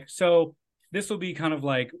 yeah, like, so this will be kind of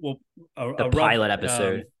like, well, the a rough, pilot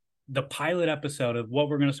episode. the pilot episode of what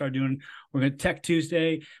we're going to start doing. We're going to Tech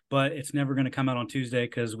Tuesday, but it's never going to come out on Tuesday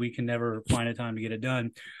because we can never find a time to get it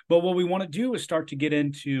done. But what we want to do is start to get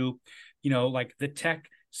into, like the tech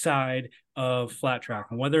side of flat track,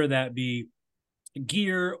 and whether that be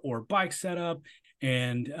gear or bike setup,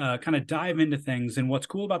 and kind of dive into things. And what's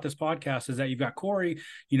cool about this podcast is that you've got Corey,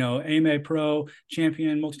 AMA pro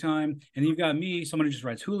champion multi-time, and you've got me, someone who just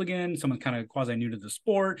rides hooligan, someone kind of quasi new to the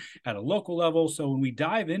sport at a local level. So when we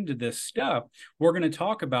dive into this stuff, we're going to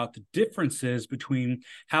talk about the differences between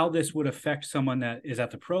how this would affect someone that is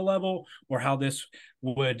at the pro level, or how this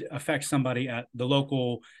would affect somebody at the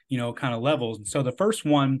local, kind of levels. And so the first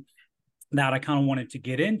one that I kind of wanted to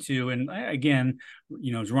get into, and again,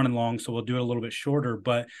 it's running long, so we'll do it a little bit shorter,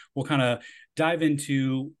 but we'll kind of dive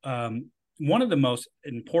into one of the most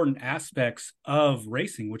important aspects of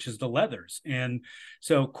racing, which is the leathers. And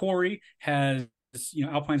so Corey has,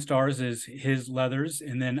 Alpinestars is his leathers,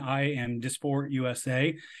 and then I am Disport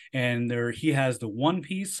USA, and he has the one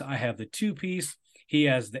piece, I have the two piece. He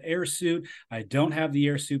has the air suit. I don't have the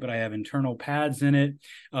air suit, but I have internal pads in it.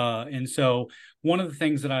 And so one of the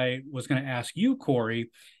things that I was going to ask you, Corey,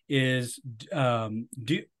 is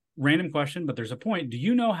random question, but there's a point. Do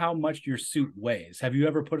you know how much your suit weighs? Have you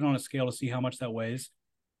ever put it on a scale to see how much that weighs?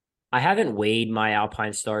 I haven't weighed my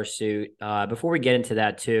Alpinestar suit. Before we get into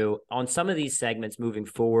that too, on some of these segments moving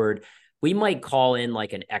forward, we might call in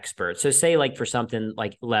like an expert. So say like for something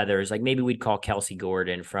like leathers, like maybe we'd call Kelsey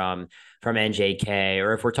Gordon from NJK,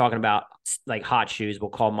 or if we're talking about like hot shoes,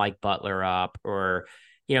 we'll call Mike Butler up, or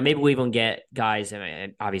maybe we even get guys.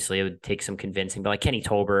 And obviously, it would take some convincing, but like Kenny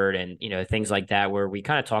Tolbert and things like that, where we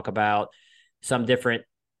kind of talk about some different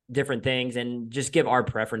things and just give our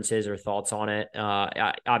preferences or thoughts on it.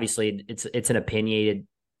 Obviously, it's an opinionated,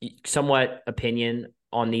 somewhat opinion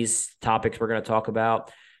on these topics we're going to talk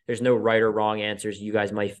about. There's no right or wrong answers. You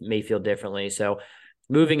guys may feel differently. So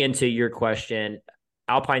moving into your question,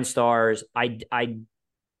 Alpinestars, I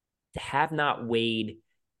have not weighed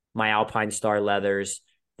my Alpinestar leathers.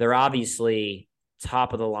 They're obviously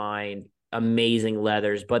top of the line, amazing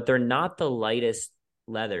leathers, but they're not the lightest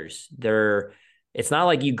leathers. It's not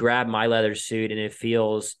like you grab my leather suit and it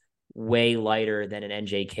feels way lighter than an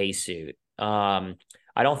NJK suit. I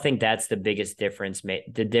don't think that's the biggest difference,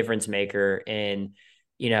 the difference maker in,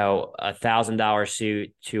 $1,000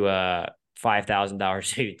 suit to a $5,000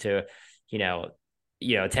 suit to,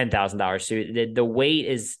 $10,000 suit. The weight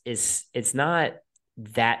is it's not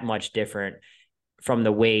that much different from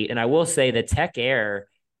the weight. And I will say the Tech Air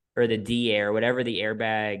or the D Air, whatever the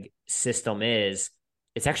airbag system is,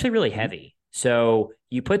 it's actually really heavy. So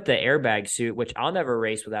you put the airbag suit, which I'll never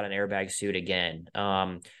race without an airbag suit again.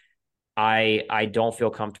 I don't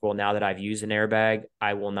feel comfortable now that I've used an airbag.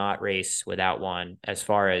 I will not race without one as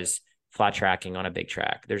far as flat tracking on a big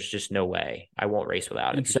track. There's just no way I won't race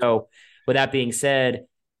without it. So with that being said,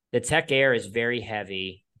 the Tech Air is very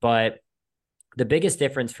heavy, but the biggest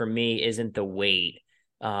difference for me isn't the weight.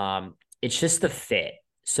 It's just the fit.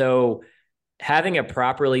 So having a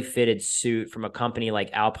properly fitted suit from a company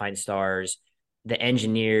like Alpinestars, the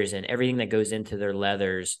engineers and everything that goes into their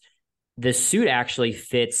leathers, the suit actually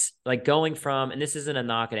fits, like going from, and this isn't a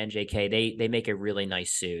knock at NJK, they make a really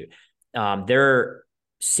nice suit. They're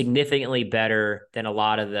significantly better than a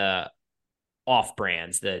lot of the off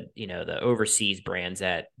brands, the overseas brands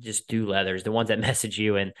that just do leathers, the ones that message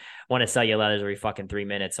you and want to sell you leathers every fucking 3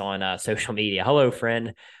 minutes on social media. Hello,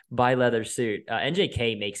 friend, buy leather suit.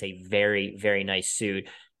 NJK makes a very, very nice suit.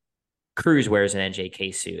 Cruz wears an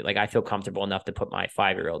NJK suit. Like, I feel comfortable enough to put my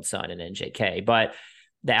 5-year-old son in NJK, but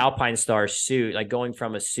the Alpinestar suit, like going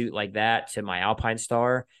from a suit like that to my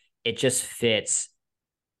Alpinestar, it just fits.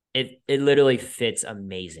 It literally fits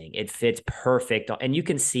amazing. It fits perfect. And you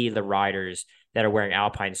can see the riders that are wearing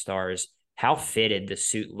Alpinestars, how fitted the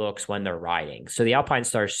suit looks when they're riding. So the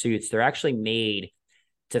Alpinestar suits, they're actually made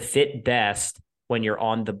to fit best when you're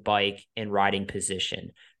on the bike in riding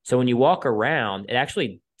position. So when you walk around,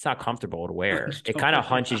 it's not comfortable to wear. It kind of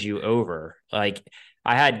hunches you over. Like,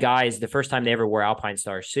 I had guys, the first time they ever wore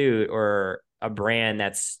Alpinestar suit or a brand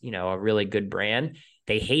that's, a really good brand,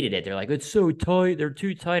 they hated it. They're like, it's so tight. They're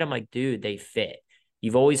too tight. I'm like, dude, they fit.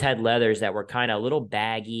 You've always had leathers that were kind of a little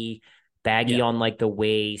baggy on like the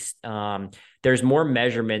waist. There's more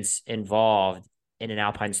measurements involved in an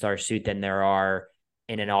Alpinestar suit than there are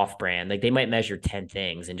in an off brand. Like they might measure 10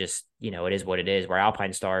 things and just, it is what it is. Where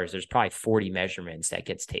Alpine Stars, there's probably 40 measurements that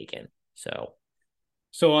gets taken. So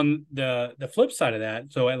on the flip side of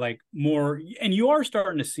that, so at like more, and you are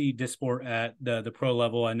starting to see Disport at the pro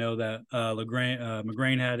level. I know that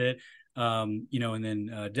McGrain had it, and then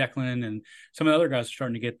Declan and some of the other guys are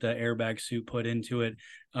starting to get the airbag suit put into it.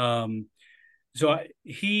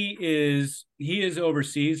 He is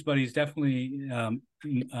overseas, but he's definitely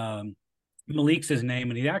Malik's his name,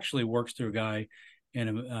 and he actually works through a guy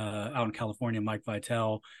out in California, Mike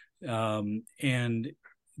Vitale, and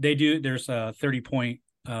there's a 30-point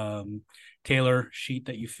Taylor sheet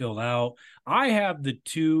that you fill out. I have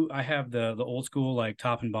the old school, like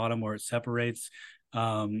top and bottom where it separates.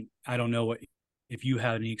 I don't know if you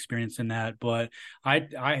had any experience in that, but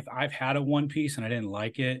I've had a one piece and I didn't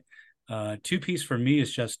like it. Two piece for me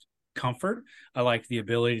is just comfort. I like the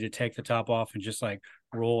ability to take the top off and just like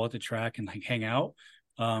roll at the track and like hang out.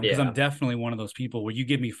 Because I'm definitely one of those people where you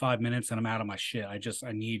give me 5 minutes and I'm out of my shit. I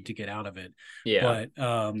need to get out of it. Yeah.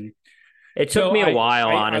 But it took me a while,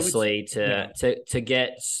 honestly, to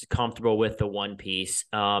get comfortable with the one piece.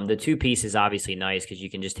 The two piece is obviously nice because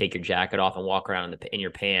you can just take your jacket off and walk around in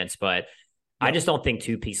your pants. But I just don't think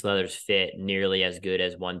two piece leathers fit nearly as good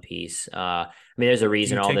as one piece. There's a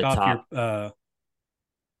reason all the top. Do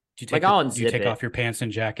you take off your pants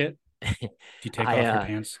and jacket? Do you take off your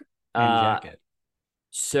pants and jacket?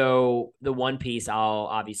 So the one piece, I'll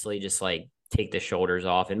obviously just like take the shoulders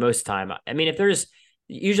off. And most of the time,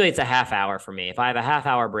 usually it's a half hour for me. If I have a half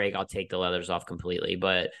hour break, I'll take the leathers off completely.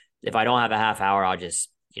 But if I don't have a half hour, I'll just,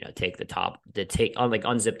 take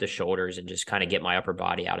unzip the shoulders and just kind of get my upper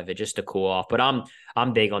body out of it just to cool off. But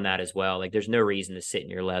I'm big on that as well. Like there's no reason to sit in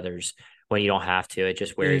your leathers when you don't have to. It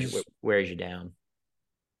just wears you down.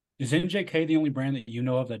 Is NJK the only brand that you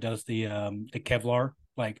know of that does the Kevlar?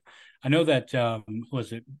 Like I know that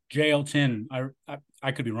was it JL10.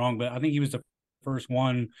 I could be wrong, but I think he was the first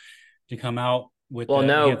one to come out with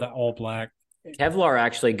the all black. Kevlar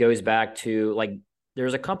actually goes back to like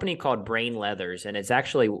there's a company called Brain Leathers, and it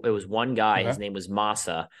was one guy. Okay. His name was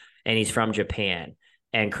Masa, and he's from Japan.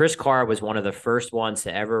 And Chris Carr was one of the first ones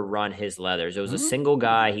to ever run his leathers. It was a single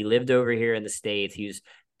guy. He lived over here in the States.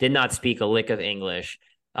 Did not speak a lick of English.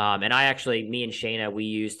 And me and Shayna, we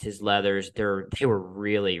used his leathers. They were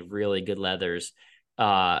really, really good leathers.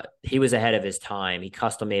 He was ahead of his time. He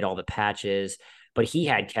custom made all the patches, but he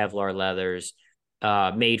had Kevlar leathers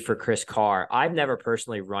made for Chris Carr. I've never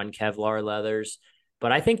personally run Kevlar leathers,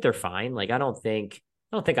 but I think they're fine. Like I don't think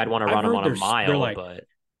I'd want to run them on a mile, like but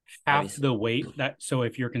half obviously the weight. So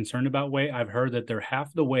if you're concerned about weight, I've heard that they're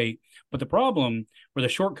half the weight. But the problem, or the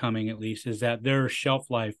shortcoming at least, is that their shelf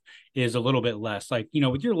life is a little bit less. Like,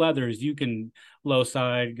 with your leathers, you can low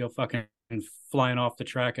side, go fucking flying off the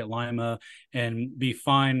track at Lima and be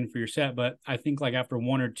fine for your set. But I think like after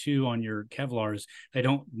one or two on your Kevlars, they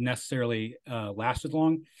don't necessarily last as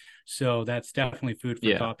long. So that's definitely food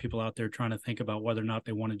for thought. People out there trying to think about whether or not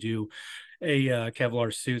they want to do a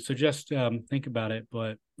Kevlar suit. So just think about it.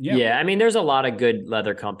 But yeah, there's a lot of good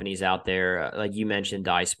leather companies out there. Like you mentioned,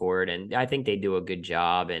 Dysport, and I think they do a good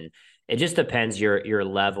job. And it just depends your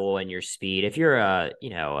level and your speed. If you're a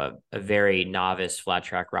very novice flat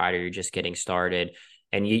track rider, you're just getting started,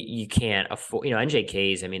 and you can't afford,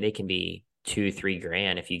 NJKs. They can be $2-3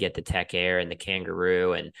 grand if you get the Tech Air and the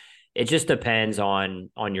Kangaroo, and it just depends on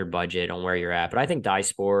your budget, on where you're at. But I think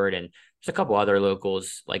Dysport, and there's a couple other local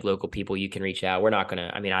people you can reach out. We're not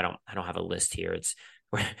gonna. I don't have a list here.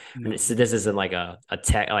 This isn't like a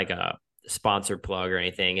tech, like a sponsored plug or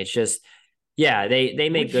anything. It's just, they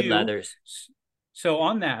make good leathers. So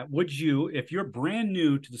on that, would you, if you're brand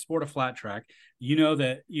new to the sport of flat track,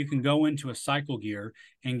 that you can go into a Cycle Gear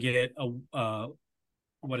and get a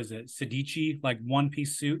Sedici, like one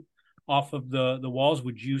piece suit off of the walls?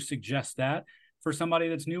 Would you suggest that for somebody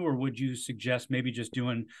that's new, or would you suggest maybe just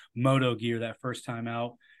doing moto gear that first time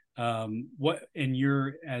out? Obviously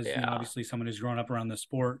someone who's grown up around the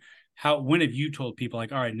sport, when have you told people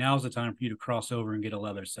like, all right, now's the time for you to cross over and get a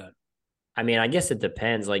leather set? I guess it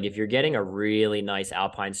depends. Like if you're getting a really nice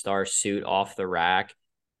Alpine Star suit off the rack,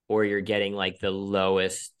 or you're getting like the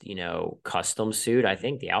lowest, custom suit, I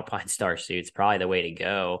think the Alpine Star suit's probably the way to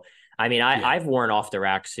go. I've worn off the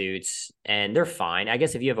rack suits and they're fine. I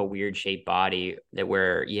guess if you have a weird shaped body that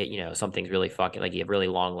where something's really fucking, like you have really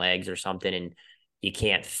long legs or something and you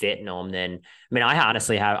can't fit in them, then I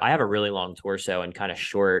honestly have a really long torso and kind of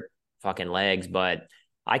short fucking legs, but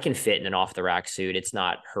I can fit in an off the rack suit. It's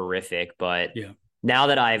not horrific, but now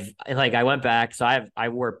that I went back, so I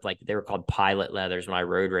wore like, they were called pilot leathers when I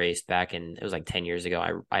road raced back in, it was like 10 years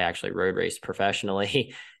ago. I actually road raced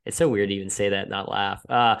professionally. It's so weird to even say that and not laugh.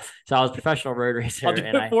 So I was a professional road I'll racer, do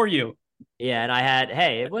and it for you. yeah, and I had,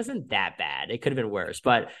 hey, it wasn't that bad. It could have been worse,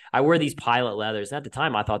 but I wore these Pilot leathers. And at the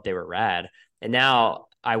time, I thought they were rad, and now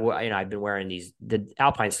I've been wearing these. The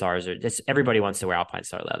Alpine Stars are just everybody wants to wear Alpine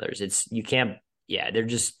Star leathers. It's you can't, yeah,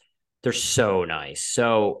 they're so nice.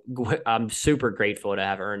 So I'm super grateful to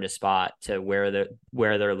have earned a spot to wear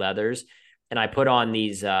their leathers. And I put on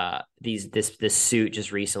this suit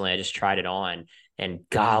just recently. I just tried it on, and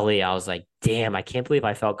golly, I was like, damn, I can't believe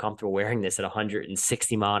I felt comfortable wearing this at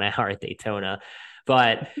 160 mile an hour at Daytona.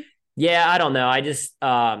 But yeah, I don't know.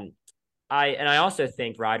 I also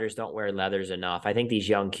think riders don't wear leathers enough. I think these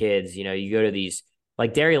young kids, you go to these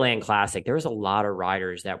like Dairyland Classic, there was a lot of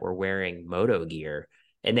riders that were wearing moto gear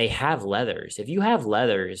and they have leathers. If you have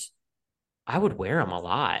leathers, I would wear them a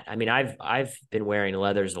lot. I mean, I've been wearing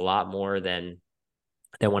leathers a lot more than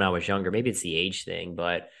when I was younger. Maybe it's the age thing,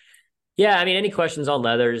 but yeah, I mean, any questions on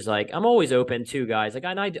leathers? Like, I'm always open to guys. Like,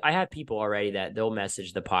 I have people already that they'll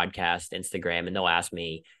message the podcast Instagram and they'll ask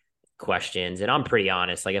me questions, and I'm pretty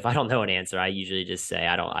honest. Like, if I don't know an answer, I usually just say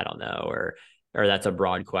I don't know, or that's a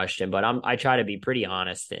broad question. But I try to be pretty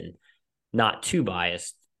honest and not too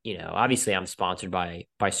biased. Obviously, I'm sponsored by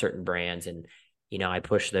certain brands, and I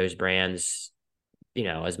push those brands,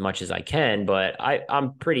 as much as I can. But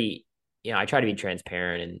I'm pretty, I try to be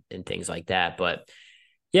transparent and things like that. But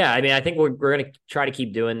yeah, I mean, I think we're gonna try to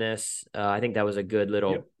keep doing this. I think that was a good Yep.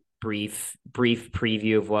 little brief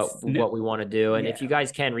preview of what we want to do. And if you Yeah.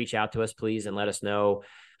 guys can reach out to us, please, and let us know.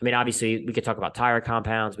 I mean, obviously, we could talk about tire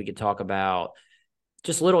compounds. We could talk about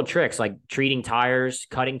just little tricks like treating tires,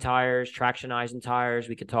 cutting tires, tractionizing tires.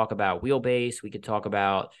 We could talk about wheelbase. We could talk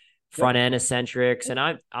about Yep. front end eccentrics. And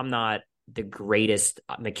I'm not the greatest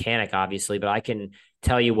mechanic, obviously, but I can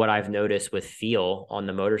tell you what I've noticed with feel on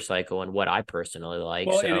the motorcycle and what I personally like.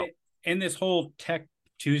 Well, So and this whole Tech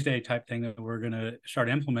Tuesday type thing that we're going to start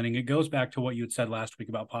implementing, it goes back to what you had said last week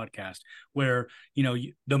about podcast, where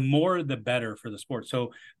the more the better for the sport.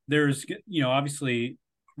 So there's obviously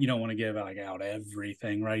you don't want to give out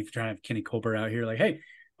everything, right? If you're trying to have Kenny Colbert out here, like, hey,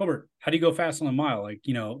 Colbert, how do you go fast on a mile? Like,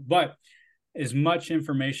 but as much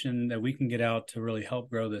information that we can get out to really help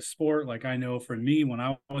grow this sport. Like I know for me, when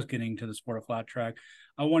I was getting to the sport of flat track,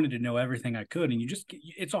 I wanted to know everything I could. And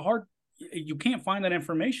it's a hard, you can't find that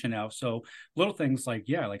information now. So little things like,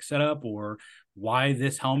 like setup or why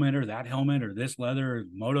this helmet or that helmet or this leather,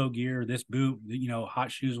 moto gear, this boot,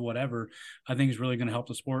 hot shoes, whatever, I think is really going to help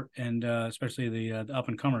the sport. And especially the up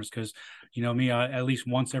and comers. Cause me, at least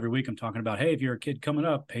once every week, I'm talking about, hey, if you're a kid coming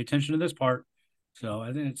up, pay attention to this part. So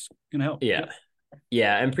I think it's going to help. yeah. Yep.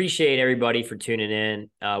 Yeah, and appreciate everybody for tuning in.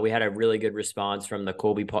 We had a really good response from the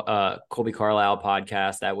Colby Carlisle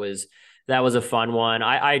podcast. That was a fun one.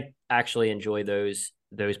 I actually enjoy those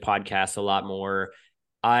podcasts a lot more.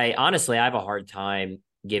 I honestly I have a hard time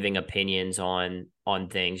giving opinions on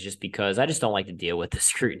things just because I just don't like to deal with the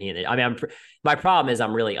scrutiny. I mean, my problem is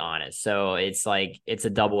I'm really honest, so it's like it's a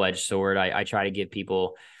double-edged sword. I try to give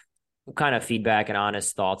people kind of feedback and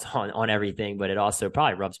honest thoughts on everything, but it also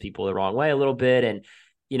probably rubs people the wrong way a little bit. And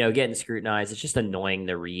getting scrutinized, it's just annoying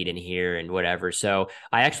to read and hear and whatever. So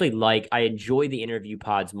I enjoy the interview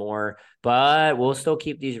pods more, but we'll still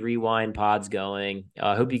keep these rewind pods going.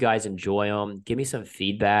 I hope you guys enjoy them. Give me some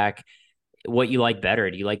feedback. What you like better?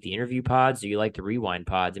 Do you like the interview pods? Do you like the rewind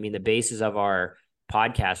pods? I mean, the basis of our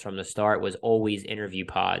podcast from the start was always interview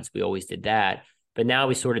pods. We always did that, but now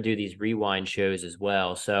we sort of do these rewind shows as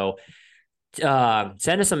well. So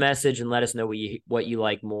send us a message and let us know what you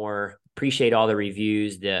like more. Appreciate all the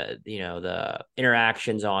reviews, the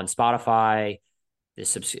interactions on Spotify, the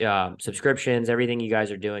subscriptions, everything you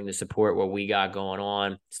guys are doing to support what we got going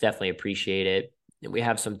on. It's definitely appreciated. And we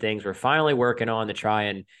have some things we're finally working on to try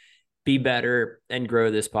and be better and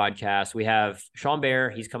grow this podcast. We have Sean Bear.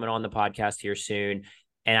 He's coming on the podcast here soon.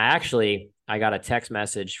 And I got a text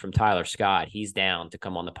message from Tyler Scott. He's down to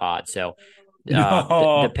come on the pod. So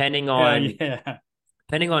No. depending Yeah. on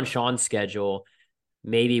Yeah. Sean's schedule,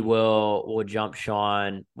 maybe we'll jump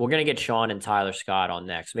Sean. We're gonna get Sean and Tyler Scott on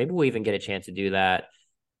next. Maybe we'll even get a chance to do that.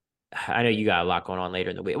 I know you got a lot going on later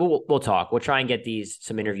in the week. We'll talk. We'll try and get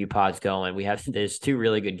some interview pods going. There's two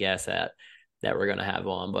really good guests that we're gonna have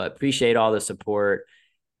on. But appreciate all the support.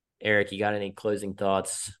 Eric, you got any closing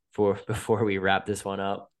thoughts before we wrap this one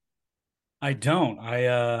up? I don't.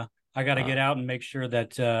 I got to Uh, get out and make sure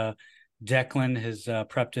that Declan has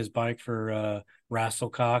prepped his bike for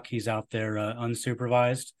Rasslecock. He's out there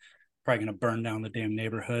unsupervised. Probably going to burn down the damn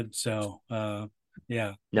neighborhood. So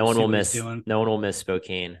yeah, no we'll one see will what he's miss. doing. No one will miss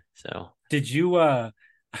Spokane. So Did you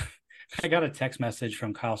I got a text message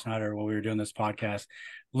from Kyle Snyder while we were doing this podcast.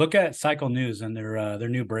 Look at Cycle News and their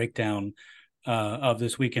new breakdown of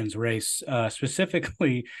this weekend's race,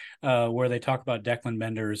 specifically where they talk about Declan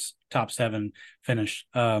Bender's top 7 finish.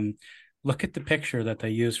 Look at the picture that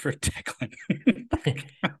they use for Declan.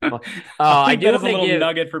 I do that is want a to little give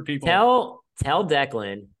nugget for people. tell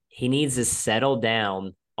Declan he needs to settle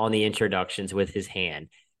down on the introductions with his hand.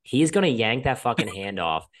 He's gonna yank that fucking hand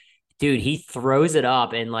off, dude. He throws it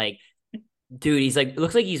up and like, dude, he's like, it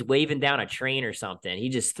looks like he's waving down a train or something. He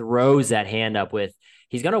just throws that hand up with.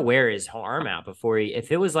 He's gonna wear his arm out before he.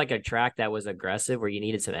 If it was like a track that was aggressive where you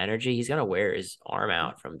needed some energy, he's gonna wear his arm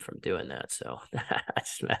out from doing that. So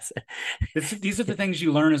that's messing. These are the things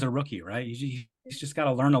you learn as a rookie, right? You just got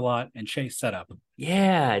to learn a lot and chase setup.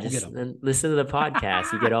 Yeah, just listen to the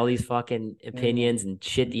podcast. You get all these fucking opinions and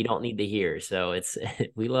shit that you don't need to hear. So it's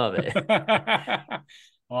we love it. Awesome.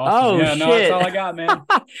 Oh, yeah, shit. no, that's all I got, man.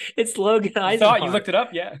 It's Logan Eisenhart. Thought you looked it up?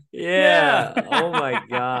 Yeah. Yeah. Oh my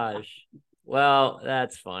gosh. Well,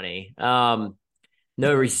 that's funny. No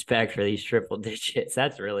respect for these triple digits.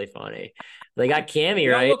 That's really funny. They got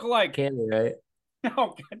Cammy, right? Look like Cammy, right?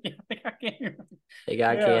 Oh, God, yeah, they got Cammy. They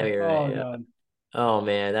got Cammy, right? Oh, yeah. God. Oh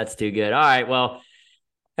man, that's too good. All right, well,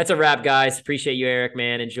 that's a wrap, guys. Appreciate you, Eric,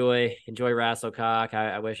 man. Enjoy Rasslecock.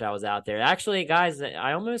 I wish I was out there. Actually, guys,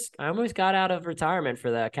 I almost got out of retirement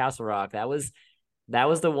for the Castle Rock. That was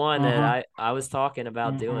the one that I was talking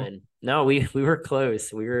about doing. No, we were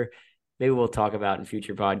close. Maybe we'll talk about in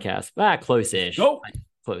future podcasts. Close-ish. Nope.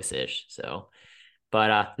 Close-ish. So,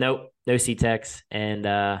 but nope, no C-Tex,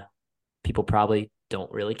 and people probably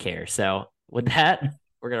don't really care. So with that,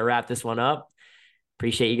 we're gonna wrap this one up.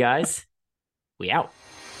 Appreciate you guys. We out.